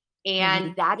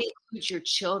 And that includes your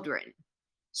children.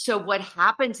 So what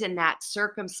happens in that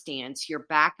circumstance, you're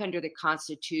back under the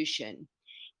Constitution.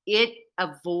 It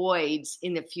avoids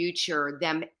in the future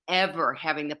them ever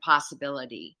having the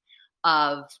possibility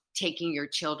of taking your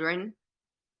children,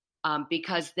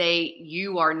 because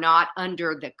you are not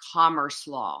under the commerce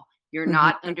law. You're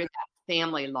not under that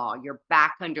family law. You're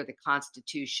back under the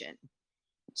Constitution.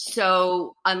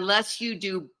 So unless you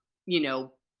do,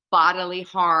 bodily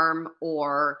harm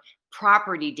or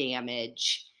property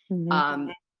damage,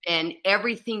 and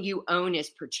everything you own is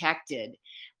protected.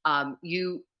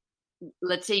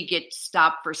 Let's say you get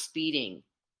stopped for speeding.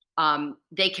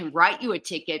 They can write you a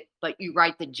ticket, but you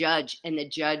write the judge and the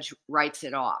judge writes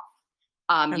it off.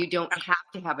 You don't have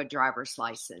to have a driver's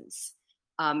license.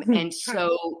 And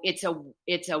so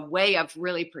it's a way of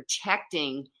really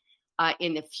protecting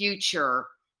in the future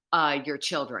your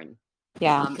children.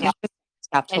 Yeah.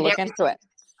 Have to look into it.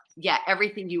 Yeah,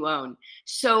 everything you own.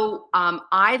 So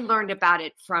I learned about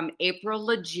it from April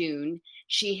Lejeune.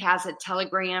 She has a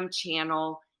Telegram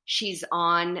channel. She's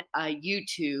on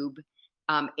YouTube.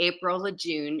 April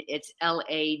Lejeune. It's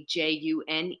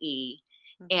Lajune.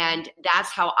 And that's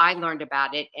how I learned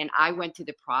about it. And I went through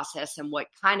the process, and what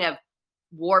kind of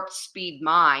warped speed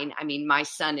mine. I mean, my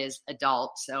son is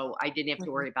adult, so I didn't have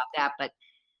to worry about that. But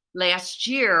last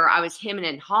year, I was hemming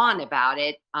and hawing about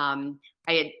it. I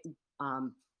had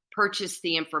purchased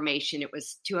the information. It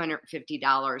was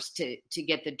 $250 to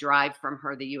get the drive from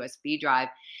her, the USB drive.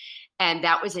 And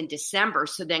that was in December.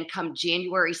 So then come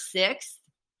January 6th,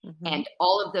 and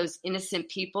all of those innocent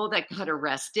people that got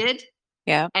arrested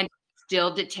and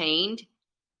still detained.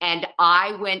 And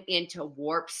I went into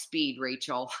warp speed,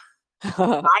 Rachel.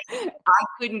 I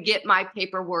couldn't get my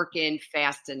paperwork in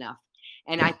fast enough.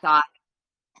 And I thought,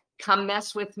 come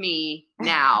mess with me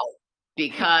now,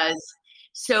 because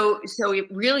so it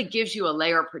really gives you a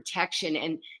layer of protection.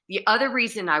 And the other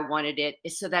reason I wanted it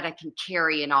is so that I can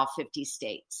carry in all 50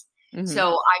 states.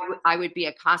 So I would be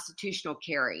a constitutional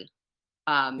carry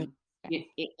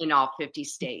in all 50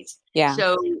 states. Yeah.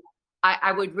 So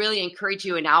I would really encourage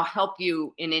you, and I'll help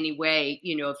you in any way,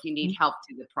 if you need help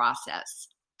through the process.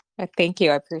 Thank you.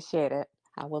 I appreciate it.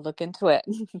 I will look into it.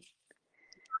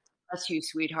 Bless you,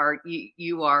 sweetheart.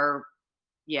 You are,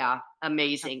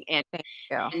 amazing. And, thank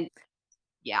you. And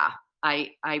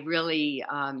I really,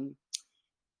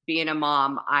 being a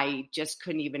mom, I just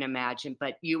couldn't even imagine,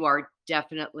 but you are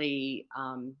definitely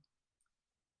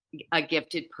a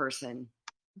gifted person.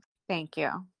 Thank you.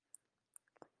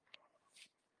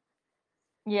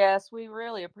 Yes, we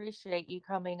really appreciate you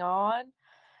coming on.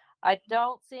 I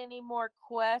don't see any more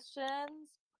questions,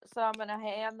 so I'm going to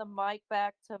hand the mic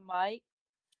back to Mike.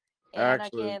 And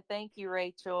again, thank you,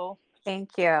 Rachel.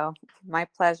 Thank you. My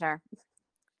pleasure.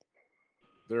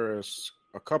 There is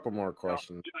a couple more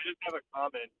questions. I just have a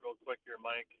comment real quick here,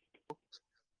 Mike.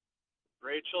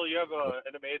 Rachel, you have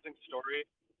an amazing story.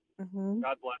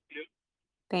 God bless you.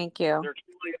 Thank you. There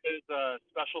truly is a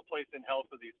special place in hell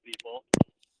for these people.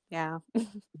 Yeah.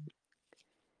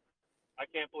 I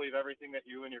can't believe everything that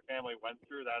you and your family went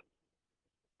through.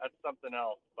 That's something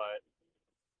else. But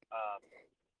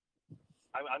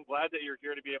I'm glad that you're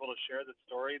here to be able to share this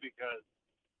story, because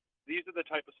these are the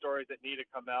type of stories that need to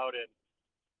come out, and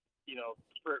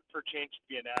for change to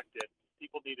be enacted.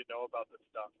 People need to know about this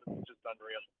stuff. It's just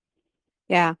unreal.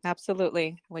 Yeah,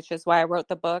 absolutely. Which is why I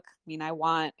wrote the book. I mean, I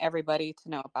want everybody to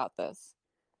know about this.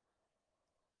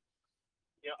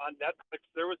 On Netflix,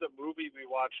 there was a movie we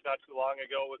watched not too long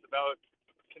ago. It was about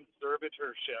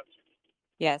conservatorships.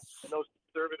 Yes. And those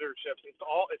conservatorships, it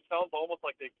sounds almost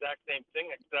like the exact same thing,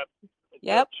 except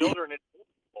instead of children, it's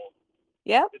people.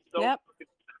 Yep. It's so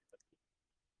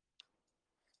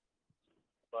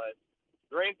But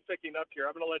the rain's picking up here.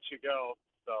 I'm going to let you go.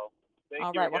 So thank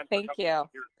All you right. again Well, thank you.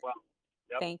 here as well.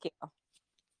 Yep. Thank you.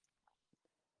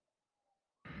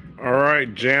 All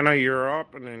right, Jana, you're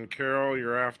up, and then Carol,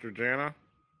 you're after Jana.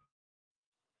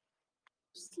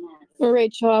 Well,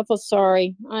 Rachel, awful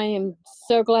sorry. I am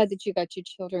so glad that you got your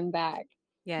children back.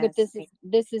 Yes. But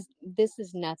this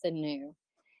is nothing new.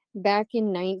 Back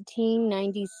in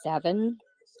 1997,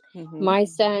 my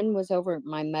son was over at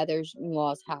my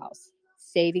mother-in-law's house,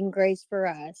 saving grace for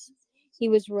us. He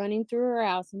was running through her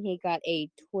house, and he got a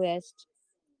twist.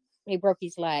 He broke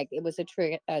his leg. It was a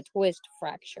twist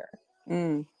fracture.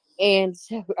 And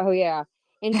so,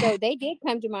 And so they did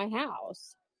come to my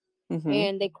house Mhm.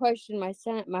 and they questioned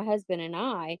my husband and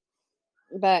I,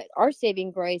 but our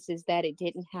saving grace is that it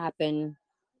didn't happen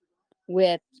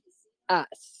with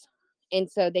us. And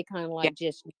so they kind of Yeah. like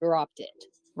just dropped it.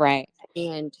 Right.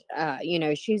 And,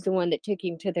 she's the one that took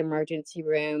him to the emergency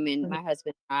room, and my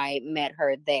husband and I met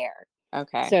her there.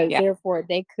 Okay. So Yeah. therefore,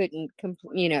 they couldn't,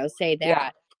 say that.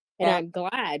 Yeah. And Yeah. I'm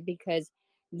glad, because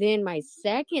then my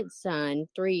second son,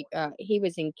 he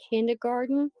was in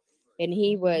kindergarten, and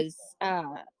he was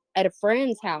at a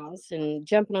friend's house and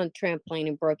jumping on the trampoline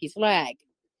and broke his leg.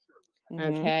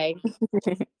 Mhm. Okay.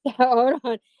 Hold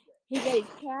on. He got his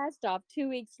cast off. 2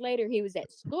 weeks later, he was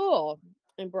at school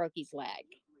and broke his leg,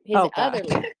 his Oh other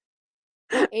God.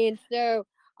 leg. And so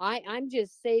I'm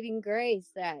just saving grace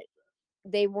that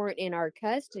they weren't in our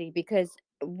custody, because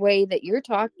the way that you're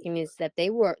talking is that they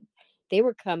were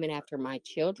coming after my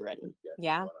children.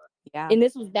 Yeah. Yeah. And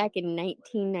this was back in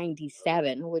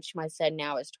 1997, which my son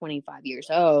now is 25 years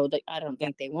old. I don't Yeah.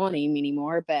 think they want him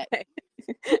anymore, but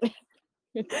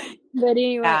but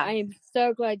anyway, Yeah. I am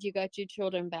so glad you got your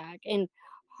children back. And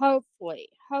hopefully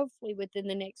within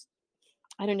the next,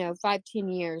 5-10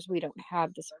 years, we don't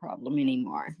have this problem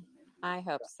anymore. I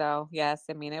hope so. Yes.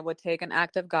 I mean, it would take an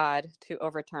act of God to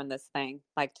overturn this thing,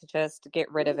 like to just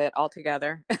get rid of it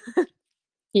altogether.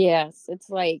 Yes, it's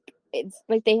like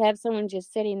they have someone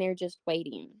just sitting there just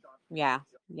waiting. Yeah.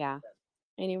 Yeah.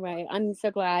 Anyway, I'm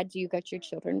so glad you got your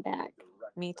children back.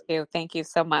 Me too. Thank you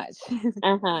so much.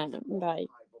 Bye.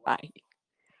 Bye.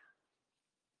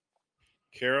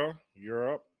 Carol,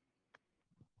 you're up.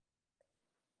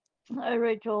 Hi,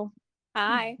 Rachel.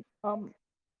 Hi.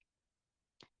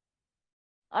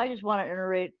 I just want to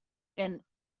iterate and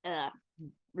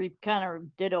kind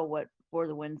of ditto what For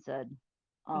the Wind said.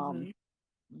 Mhm.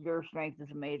 Your strength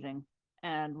is amazing,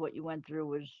 and what you went through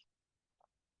was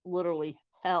literally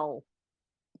hell.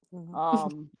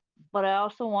 Mhm. But I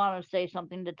also want to say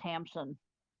something to Tamsin.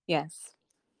 Yes.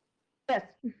 Yes.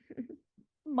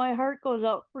 My heart goes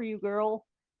out for you, girl.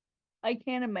 I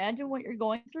can't imagine what you're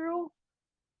going through.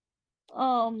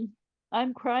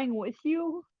 I'm crying with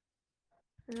you.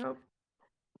 Yep.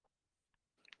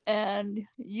 And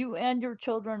you and your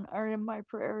children are in my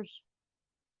prayers.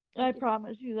 I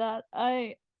promise you that.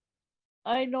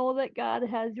 I know that God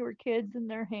has your kids in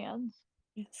their hands.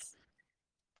 Yes.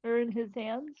 Or in his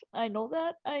hands. I know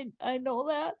that. I know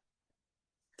that.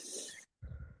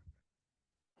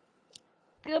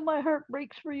 And my heart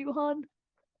breaks for you, hon.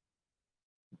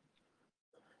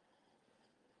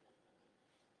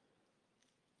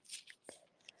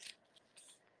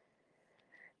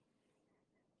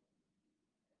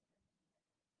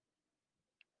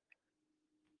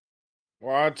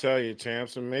 Well, I tell you,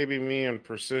 Tamsin, maybe me and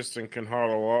Persistent can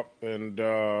hollow up and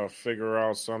figure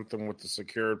out something with the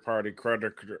secured party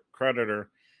creditor,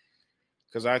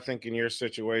 because I think in your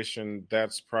situation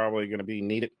that's probably going to be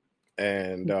needed.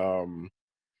 And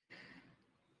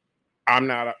I'm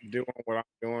not doing what I'm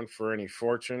doing for any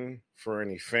fortune, for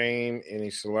any fame, any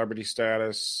celebrity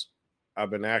status. I've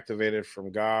been activated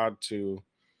from God to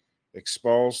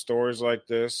expose stories like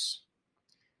this,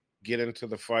 get into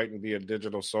the fight, and be a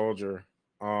digital soldier.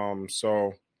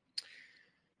 So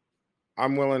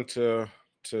I'm willing to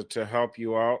help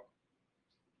you out.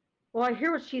 Well, I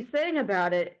hear what she's saying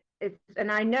about it.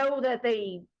 And I know that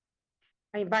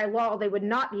by law, they would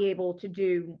not be able to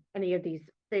do any of these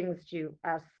things to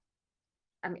us.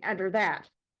 I mean, under that,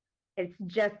 it's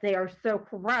just they are so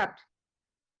corrupt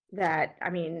that, I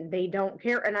mean, they don't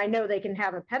care. And I know they can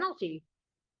have a penalty,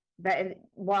 but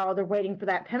while they're waiting for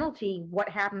that penalty, what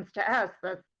happens to us?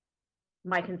 That's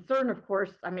my concern, of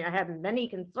course. I mean, I have many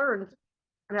concerns.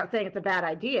 I'm not saying it's a bad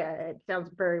idea. It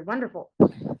sounds very wonderful.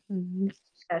 Mhm.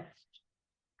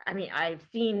 I mean, I've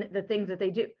seen the things that they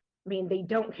do. I mean, they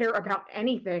don't care about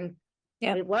anything.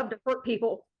 Yep. They love to hurt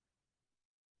people.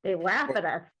 They laugh at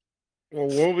us. Well,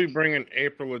 we'll be bringing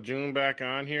April June back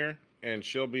on here, and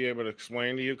she'll be able to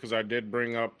explain to you, because I did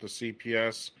bring up the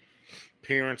CPS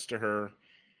parents to her,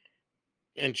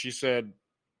 and she said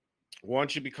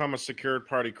once you become a secured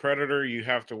party creditor, you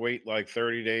have to wait like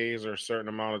 30 days or a certain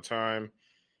amount of time,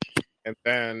 and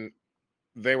then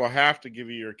they will have to give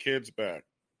you your kids back,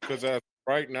 because as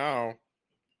right now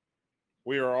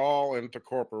we are all into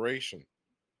corporation,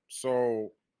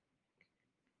 so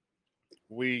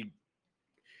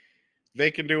they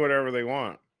can do whatever they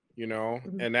want,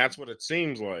 and that's what it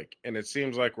seems like. And it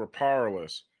seems like we're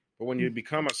powerless. But when you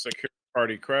become a secure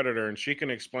party creditor, and she can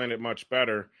explain it much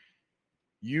better,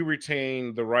 you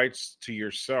retain the rights to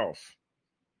yourself.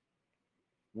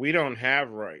 We don't have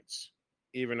rights,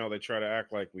 even though they try to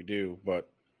act like we do. But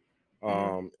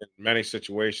in many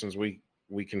situations, we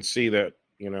can see that,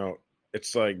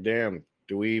 It's like, damn,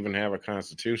 do we even have a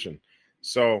constitution?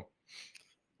 So,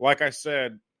 like I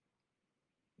said,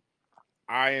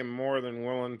 I am more than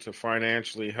willing to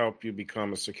financially help you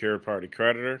become a secured party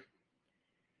creditor,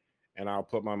 and I'll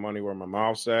put my money where my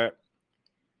mouth's at.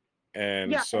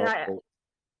 And Yeah, so,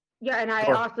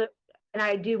 and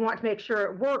I do want to make sure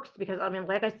it works because, I mean,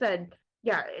 like I said,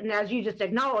 yeah, and as you just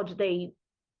acknowledged, they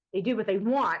do what they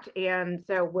want. And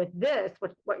so with this,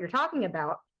 with what you're talking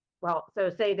about, well, so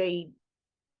say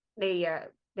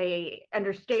they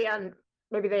understand,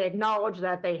 maybe they acknowledge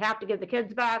that they have to give the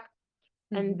kids back,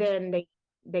 and then they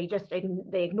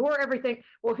ignore everything.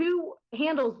 Well, who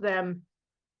handles them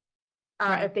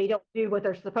if they don't do what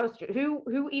they're supposed to?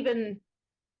 Who even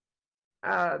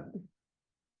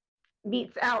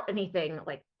meets out anything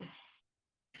like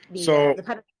the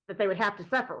penalty that they would have to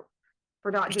suffer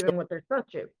for not doing what they're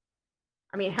supposed to?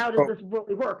 I mean, how does this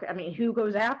really work? I mean, who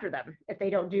goes after them if they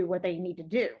don't do what they need to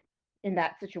do in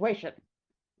that situation?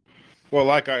 Well,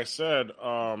 like I said,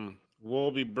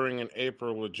 we'll be bringing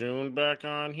April with June back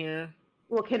on here.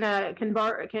 Well, can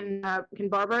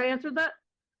Barbara answer that?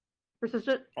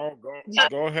 Persistent? Oh,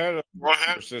 go ahead.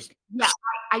 Persistent. Yeah,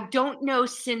 I don't know,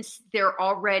 since they're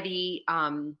already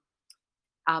out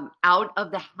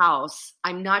of the house.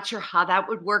 I'm not sure how that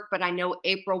would work, but I know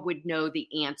April would know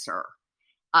the answer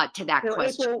to that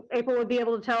question. April would be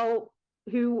able to tell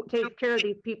who takes care of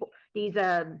these people, these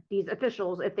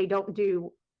officials, if they don't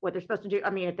do what they're supposed to do. I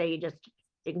mean, if they just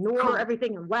ignore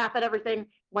everything and laugh at everything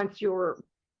what you're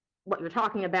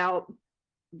talking about.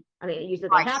 I mean, you said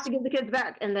they have to give the kids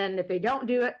back, and then if they don't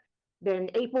do it, then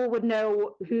April would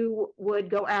know who would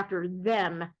go after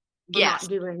them for not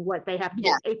doing what they have to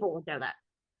do. April would know that.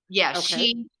 Yeah,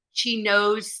 okay. She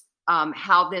knows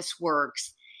how this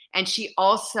works, and she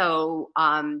also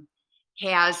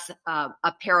has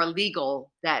a paralegal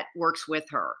that works with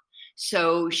her.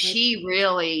 So she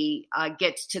really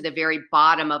gets to the very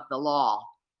bottom of the law,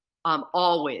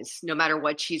 always, no matter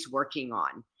what she's working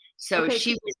on. So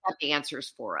she would have the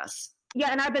answers for us.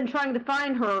 Yeah, and I've been trying to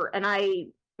find her, and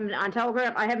on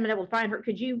Telegram, I haven't been able to find her.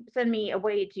 Could you send me a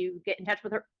way to get in touch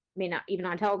with her? I mean, not even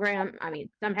on Telegram. I mean,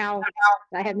 somehow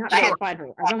I have not been able to find her.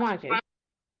 I don't want to.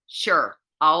 Sure.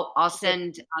 I'll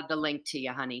send the link to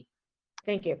you, honey.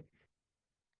 Thank you.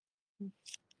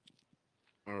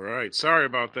 All right. Sorry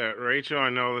about that, Rachel. I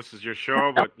know this is your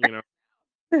show, but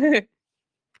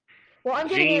Well, I'm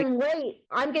getting in late.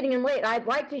 I'd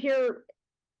like to hear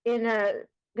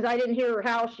because I didn't hear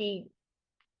how she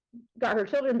got her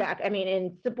children back. I mean,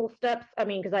 in simple steps. I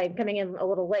mean, because I'm coming in a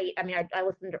little late. I mean, I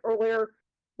listened earlier.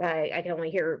 I can only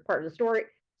hear part of the story.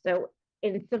 So,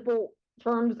 in simple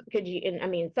terms, could you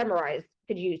summarize?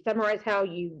 Could you summarize how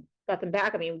you got them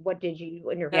back? I mean, what did you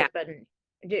and your husband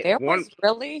do? There was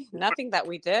really nothing that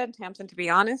we did, Hampton, to be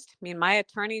honest. I mean, my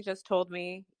attorney just told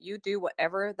me, you do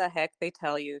whatever the heck they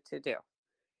tell you to do.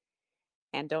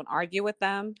 And don't argue with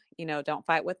them. Don't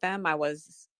fight with them. I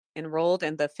was enrolled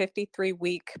in the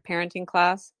 53-week parenting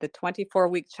class, the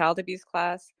 24-week child abuse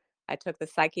class. I took the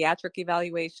psychiatric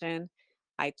evaluation.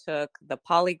 I took the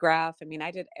polygraph. I mean,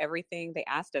 I did everything they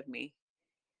asked of me.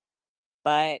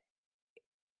 But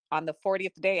on the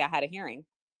 40th day, I had a hearing.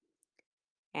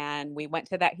 And we went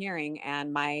to that hearing,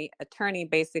 and my attorney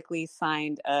basically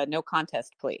signed a no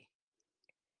contest plea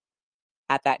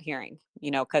at that hearing,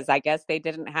 because I guess they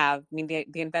didn't have, the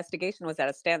investigation was at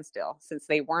a standstill since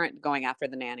they weren't going after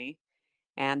the nanny,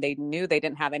 and they knew they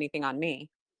didn't have anything on me.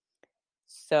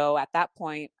 So at that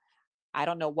point, I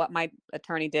don't know what my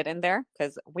attorney did in there,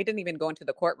 because we didn't even go into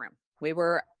the courtroom. We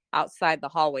were outside the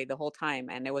hallway the whole time,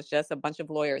 and it was just a bunch of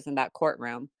lawyers in that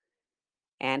courtroom.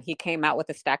 And he came out with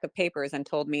a stack of papers and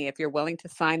told me, if you're willing to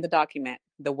sign the document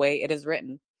the way it is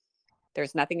written,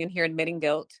 there's nothing in here admitting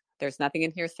guilt. There's nothing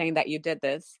in here saying that you did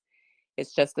this.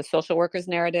 It's just the social worker's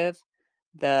narrative,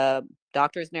 the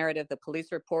doctor's narrative, the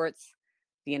police reports,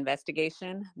 the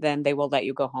investigation. Then they will let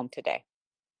you go home today.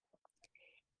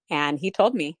 And he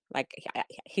told me,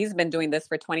 he's been doing this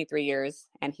for 23 years,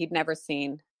 and he'd never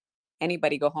seen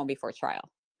anybody go home before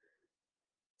trial.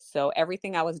 So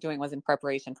everything I was doing was in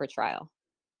preparation for trial.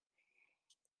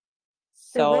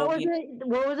 So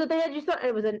what was it they had you sign?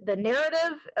 It was the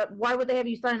narrative. Why would they have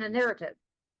you sign a narrative?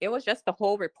 It was just the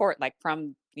whole report,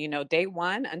 from day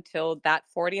one until that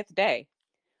 40th day.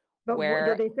 But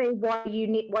did they say why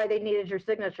they needed your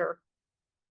signature?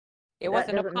 It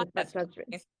wasn't a contest.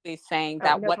 Basically saying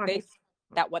that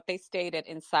what they stated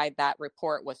inside that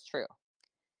report was true.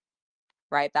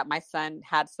 Right, that my son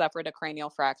had suffered a cranial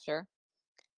fracture.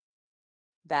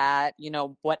 That,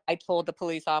 what I told the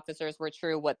police officers were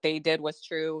true, what they did was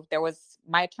true.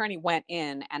 My attorney went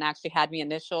in and actually had me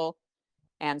initial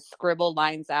and scribble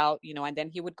lines out, and then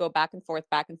he would go back and forth,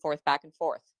 back and forth, back and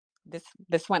forth.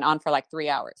 This went on for like 3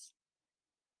 hours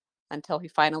until he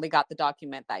finally got the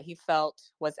document that he felt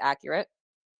was accurate.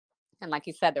 And like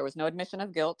he said, there was no admission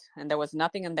of guilt, and there was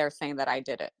nothing in there saying that I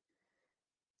did it.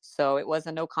 So it was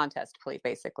a no contest plea,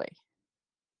 basically.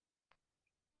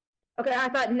 Okay, I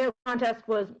thought no contest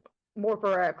was more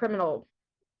for a criminal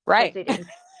Right. proceeding.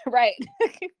 Right.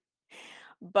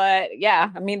 But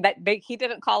yeah, I mean, he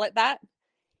didn't call it that.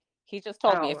 He just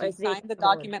told me, if you sign the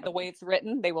document the way it's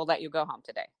written, they will let you go home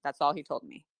today. That's all he told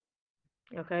me.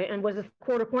 Okay, and was this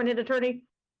court-appointed attorney?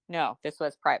 No, this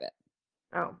was private.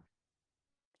 Oh.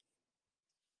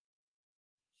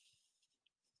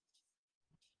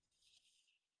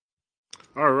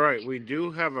 All right, we do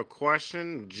have a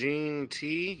question. Jean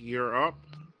T, you're up.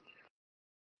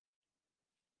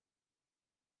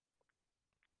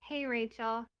 Hey,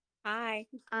 Rachel. Hi.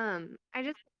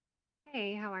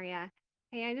 Hey, how are ya?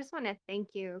 Hey, I just want to thank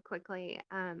you quickly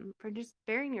for just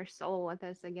bearing your soul with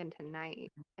us again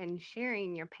tonight and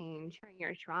sharing your pain, sharing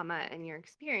your trauma and your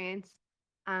experience,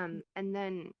 and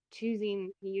then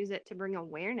choosing to use it to bring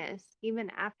awareness even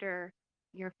after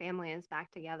your family is back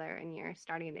together and you're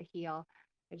starting to heal.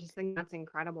 I just think that's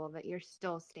incredible that you're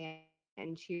still standing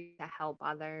and choosing to help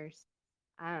others.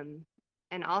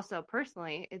 And also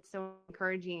personally, it's so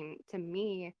encouraging to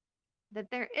me that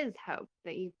there is hope,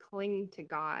 that you cling to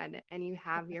God and you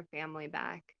have your family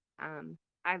back. I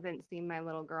haven't seen my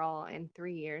little girl in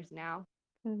 3 years now.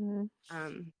 Mm-hmm.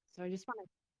 So I just want to,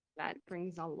 that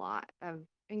brings a lot of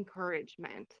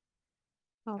encouragement.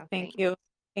 Oh, So thank thanks. you.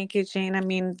 Thank you, Jean. I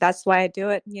mean, that's why I do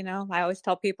it. I always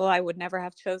tell people I would never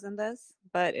have chosen this,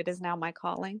 but it is now my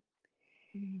calling.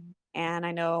 Mhm. And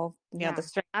I know, Yeah, the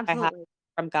strength I have absolutely.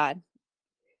 from God.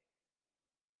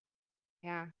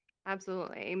 Yeah,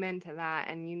 absolutely. Amen to that.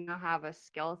 And you now have a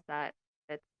skill set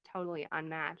that's totally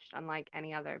unmatched, unlike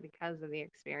any other, because of the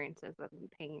experiences of the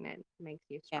pain. It makes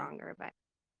you Yeah. stronger. But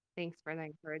thanks for the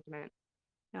encouragement.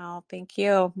 Oh, thank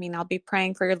you. I mean, I'll be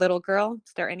praying for your little girl.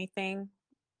 Is there anything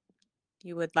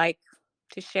you would like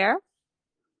to share?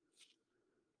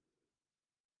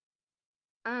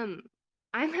 I'm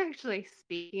actually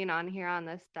speaking on here on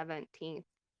the 17th.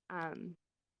 And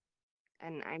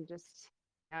I'm just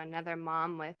another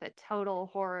mom with a total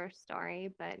horror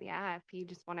story. But yeah, if you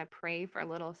just want to pray for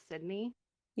little Sydney,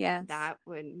 Yes, that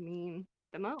would mean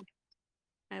the most.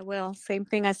 I will. Same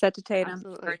thing I said to Tatum,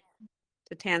 Absolutely. or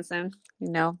to Tansen.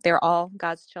 They're all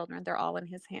God's children. They're all in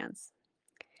his hands.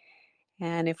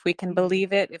 And if we can Mhm.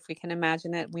 believe it, if we can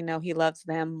imagine it, we know he loves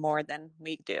them more than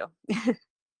we do.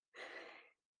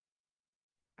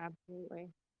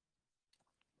 Absolutely.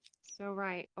 So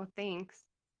right. Oh, thanks.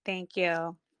 Thank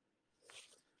you.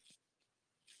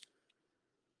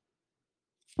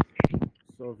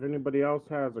 So if anybody else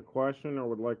has a question or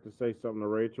would like to say something to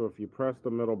Rachel, if you press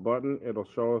the middle button, it'll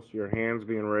show us your hands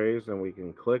being raised and we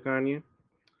can click on you.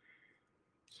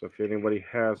 So if anybody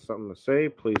has something to say,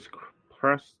 please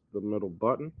press the middle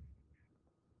button.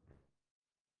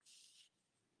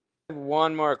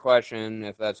 One more question,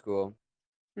 if that's cool.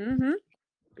 Mm-hmm.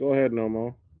 Go ahead,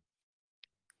 Nomo.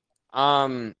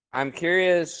 I'm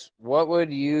curious, what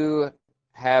would you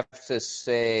have to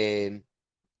say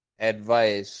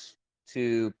advice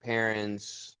to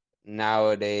parents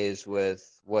nowadays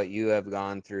with what you have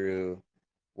gone through?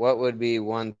 What would be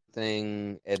one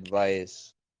thing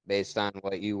advice based on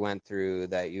what you went through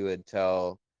that you would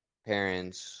tell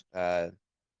parents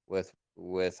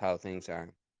with how things are?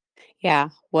 Yeah.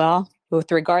 Well,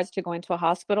 with regards to going to a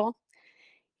hospital,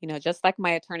 just like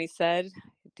my attorney said,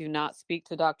 do not speak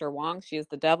to Dr. Wong. She is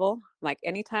the devil. Like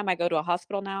anytime I go to a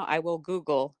hospital now, I will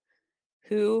Google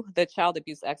who the child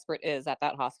abuse expert is at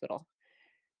that hospital,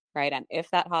 right? And if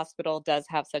that hospital does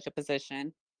have such a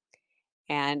position,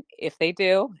 and if they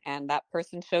do, and that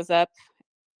person shows up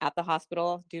at the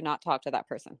hospital, do not talk to that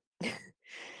person.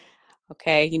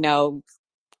 Okay,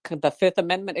 the Fifth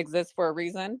Amendment exists for a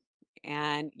reason,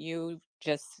 and you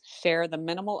just share the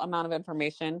minimal amount of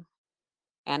information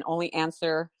and only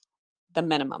answer the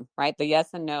minimum, right? The yes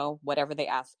and no, whatever they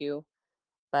ask you,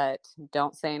 but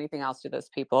don't say anything else to those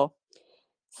people.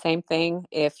 Same thing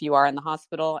if you are in the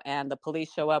hospital and the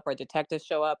police show up or detectives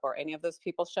show up or any of those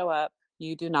people show up,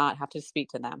 you do not have to speak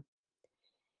to them.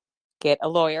 Get a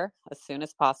lawyer as soon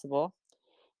as possible,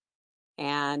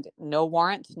 and no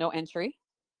warrant, no entry,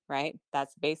 right?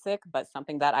 That's basic, but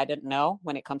something that I didn't know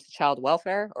when it comes to child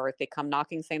welfare, or if they come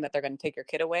knocking saying that they're going to take your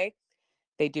kid away,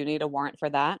 they do need a warrant for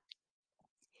that.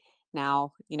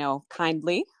 Now,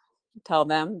 kindly tell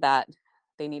them that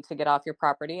they need to get off your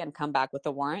property and come back with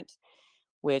a warrant,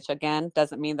 which again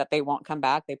doesn't mean that they won't come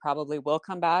back. They probably will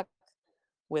come back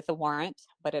with a warrant,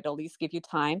 but it'll at least give you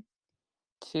time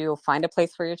to find a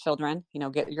place for your children,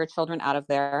 get your children out of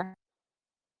there.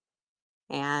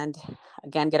 And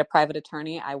again, get a private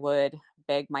attorney. I would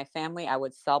beg my family. I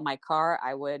would sell my car.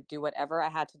 I would do whatever I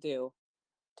had to do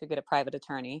to get a private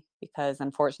attorney, because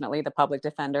unfortunately the public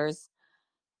defenders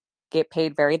get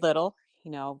paid very little.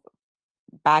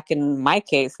 Back in my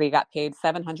case, we got paid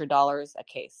 $700 a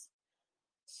case.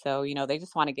 So, they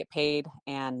just want to get paid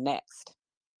and next.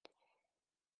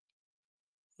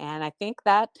 And I think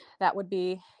that would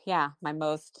be, my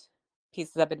most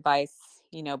pieces of advice.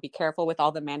 Be careful with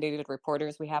all the mandated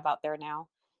reporters we have out there now.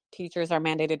 Teachers are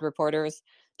mandated reporters.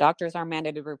 Doctors are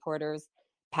mandated reporters.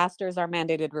 Pastors are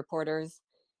mandated reporters.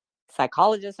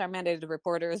 Psychologists are mandated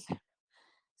reporters.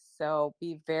 So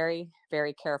be very,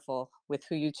 very careful with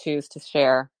who you choose to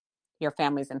share your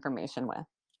family's information with.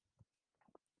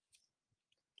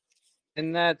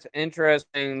 And that's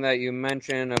interesting that you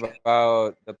mention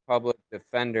about the public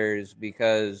defenders,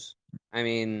 because, I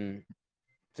mean,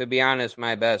 to be honest,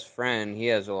 my best friend, he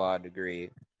has a law degree.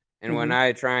 And when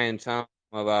I try and tell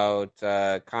him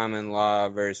about common law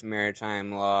versus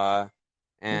maritime law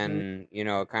and,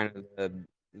 kind of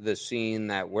the scene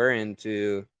that we're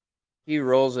into, he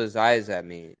rolls his eyes at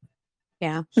me.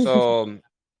 Yeah. So,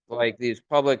 like, these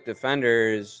public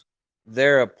defenders,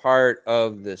 they're a part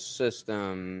of the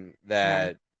system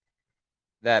that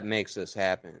makes this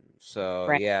happen. So,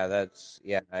 Right.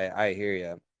 I hear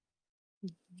you.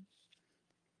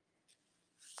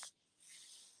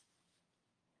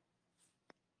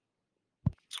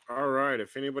 All right.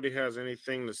 If anybody has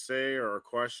anything to say or a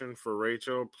question for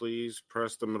Rachel, please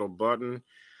press the middle button.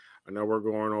 I know we're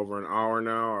going over an hour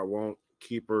now. I won't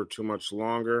keep her too much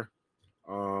longer.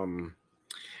 And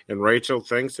Rachel,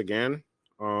 thanks again.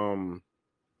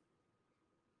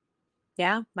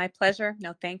 Yeah, my pleasure.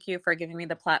 No, thank you for giving me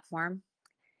the platform.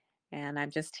 And I'm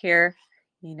just here,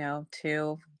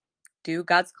 to do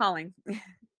God's calling.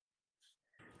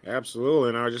 Absolutely.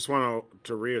 And I just want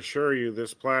to reassure you,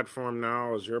 this platform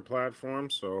now is your platform.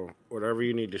 So whatever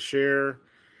you need to share,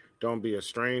 don't be a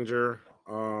stranger.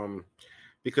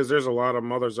 Because there's a lot of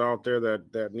mothers out there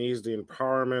that needs the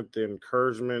empowerment, the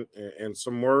encouragement, and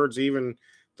some words, even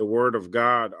the word of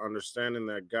God, understanding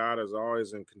that God is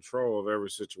always in control of every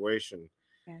situation.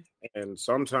 Yes. And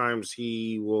sometimes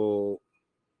he will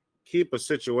keep a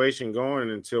situation going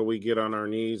until we get on our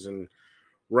knees and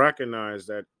recognize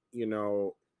that,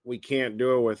 we can't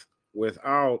do it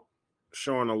without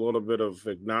showing a little bit of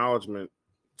acknowledgement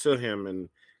to him and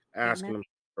asking him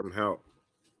for some help.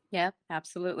 Yep,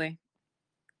 absolutely.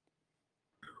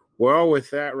 Well, with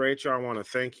that, Rachel, I want to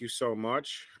thank you so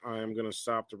much. I am going to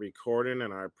stop the recording,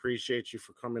 and I appreciate you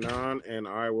for coming on, and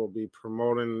I will be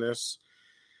promoting this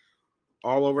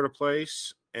all over the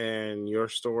place, and your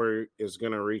story is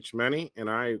going to reach many. And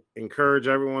I encourage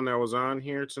everyone that was on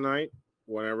here tonight,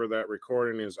 whenever that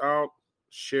recording is out,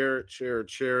 share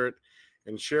it,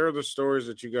 and share the stories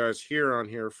that you guys hear on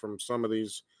here from some of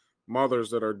these mothers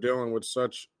that are dealing with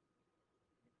such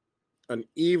an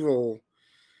evil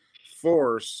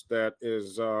force that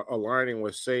is aligning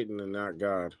with Satan and not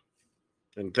God.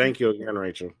 And thank you again,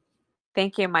 Rachel.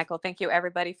 Thank you, Michael. Thank you,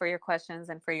 everybody, for your questions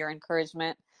and for your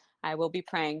encouragement. I will be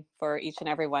praying for each and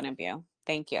every one of you.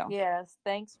 Thank you. Yes,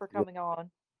 thanks for coming on.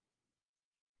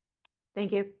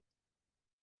 Thank you.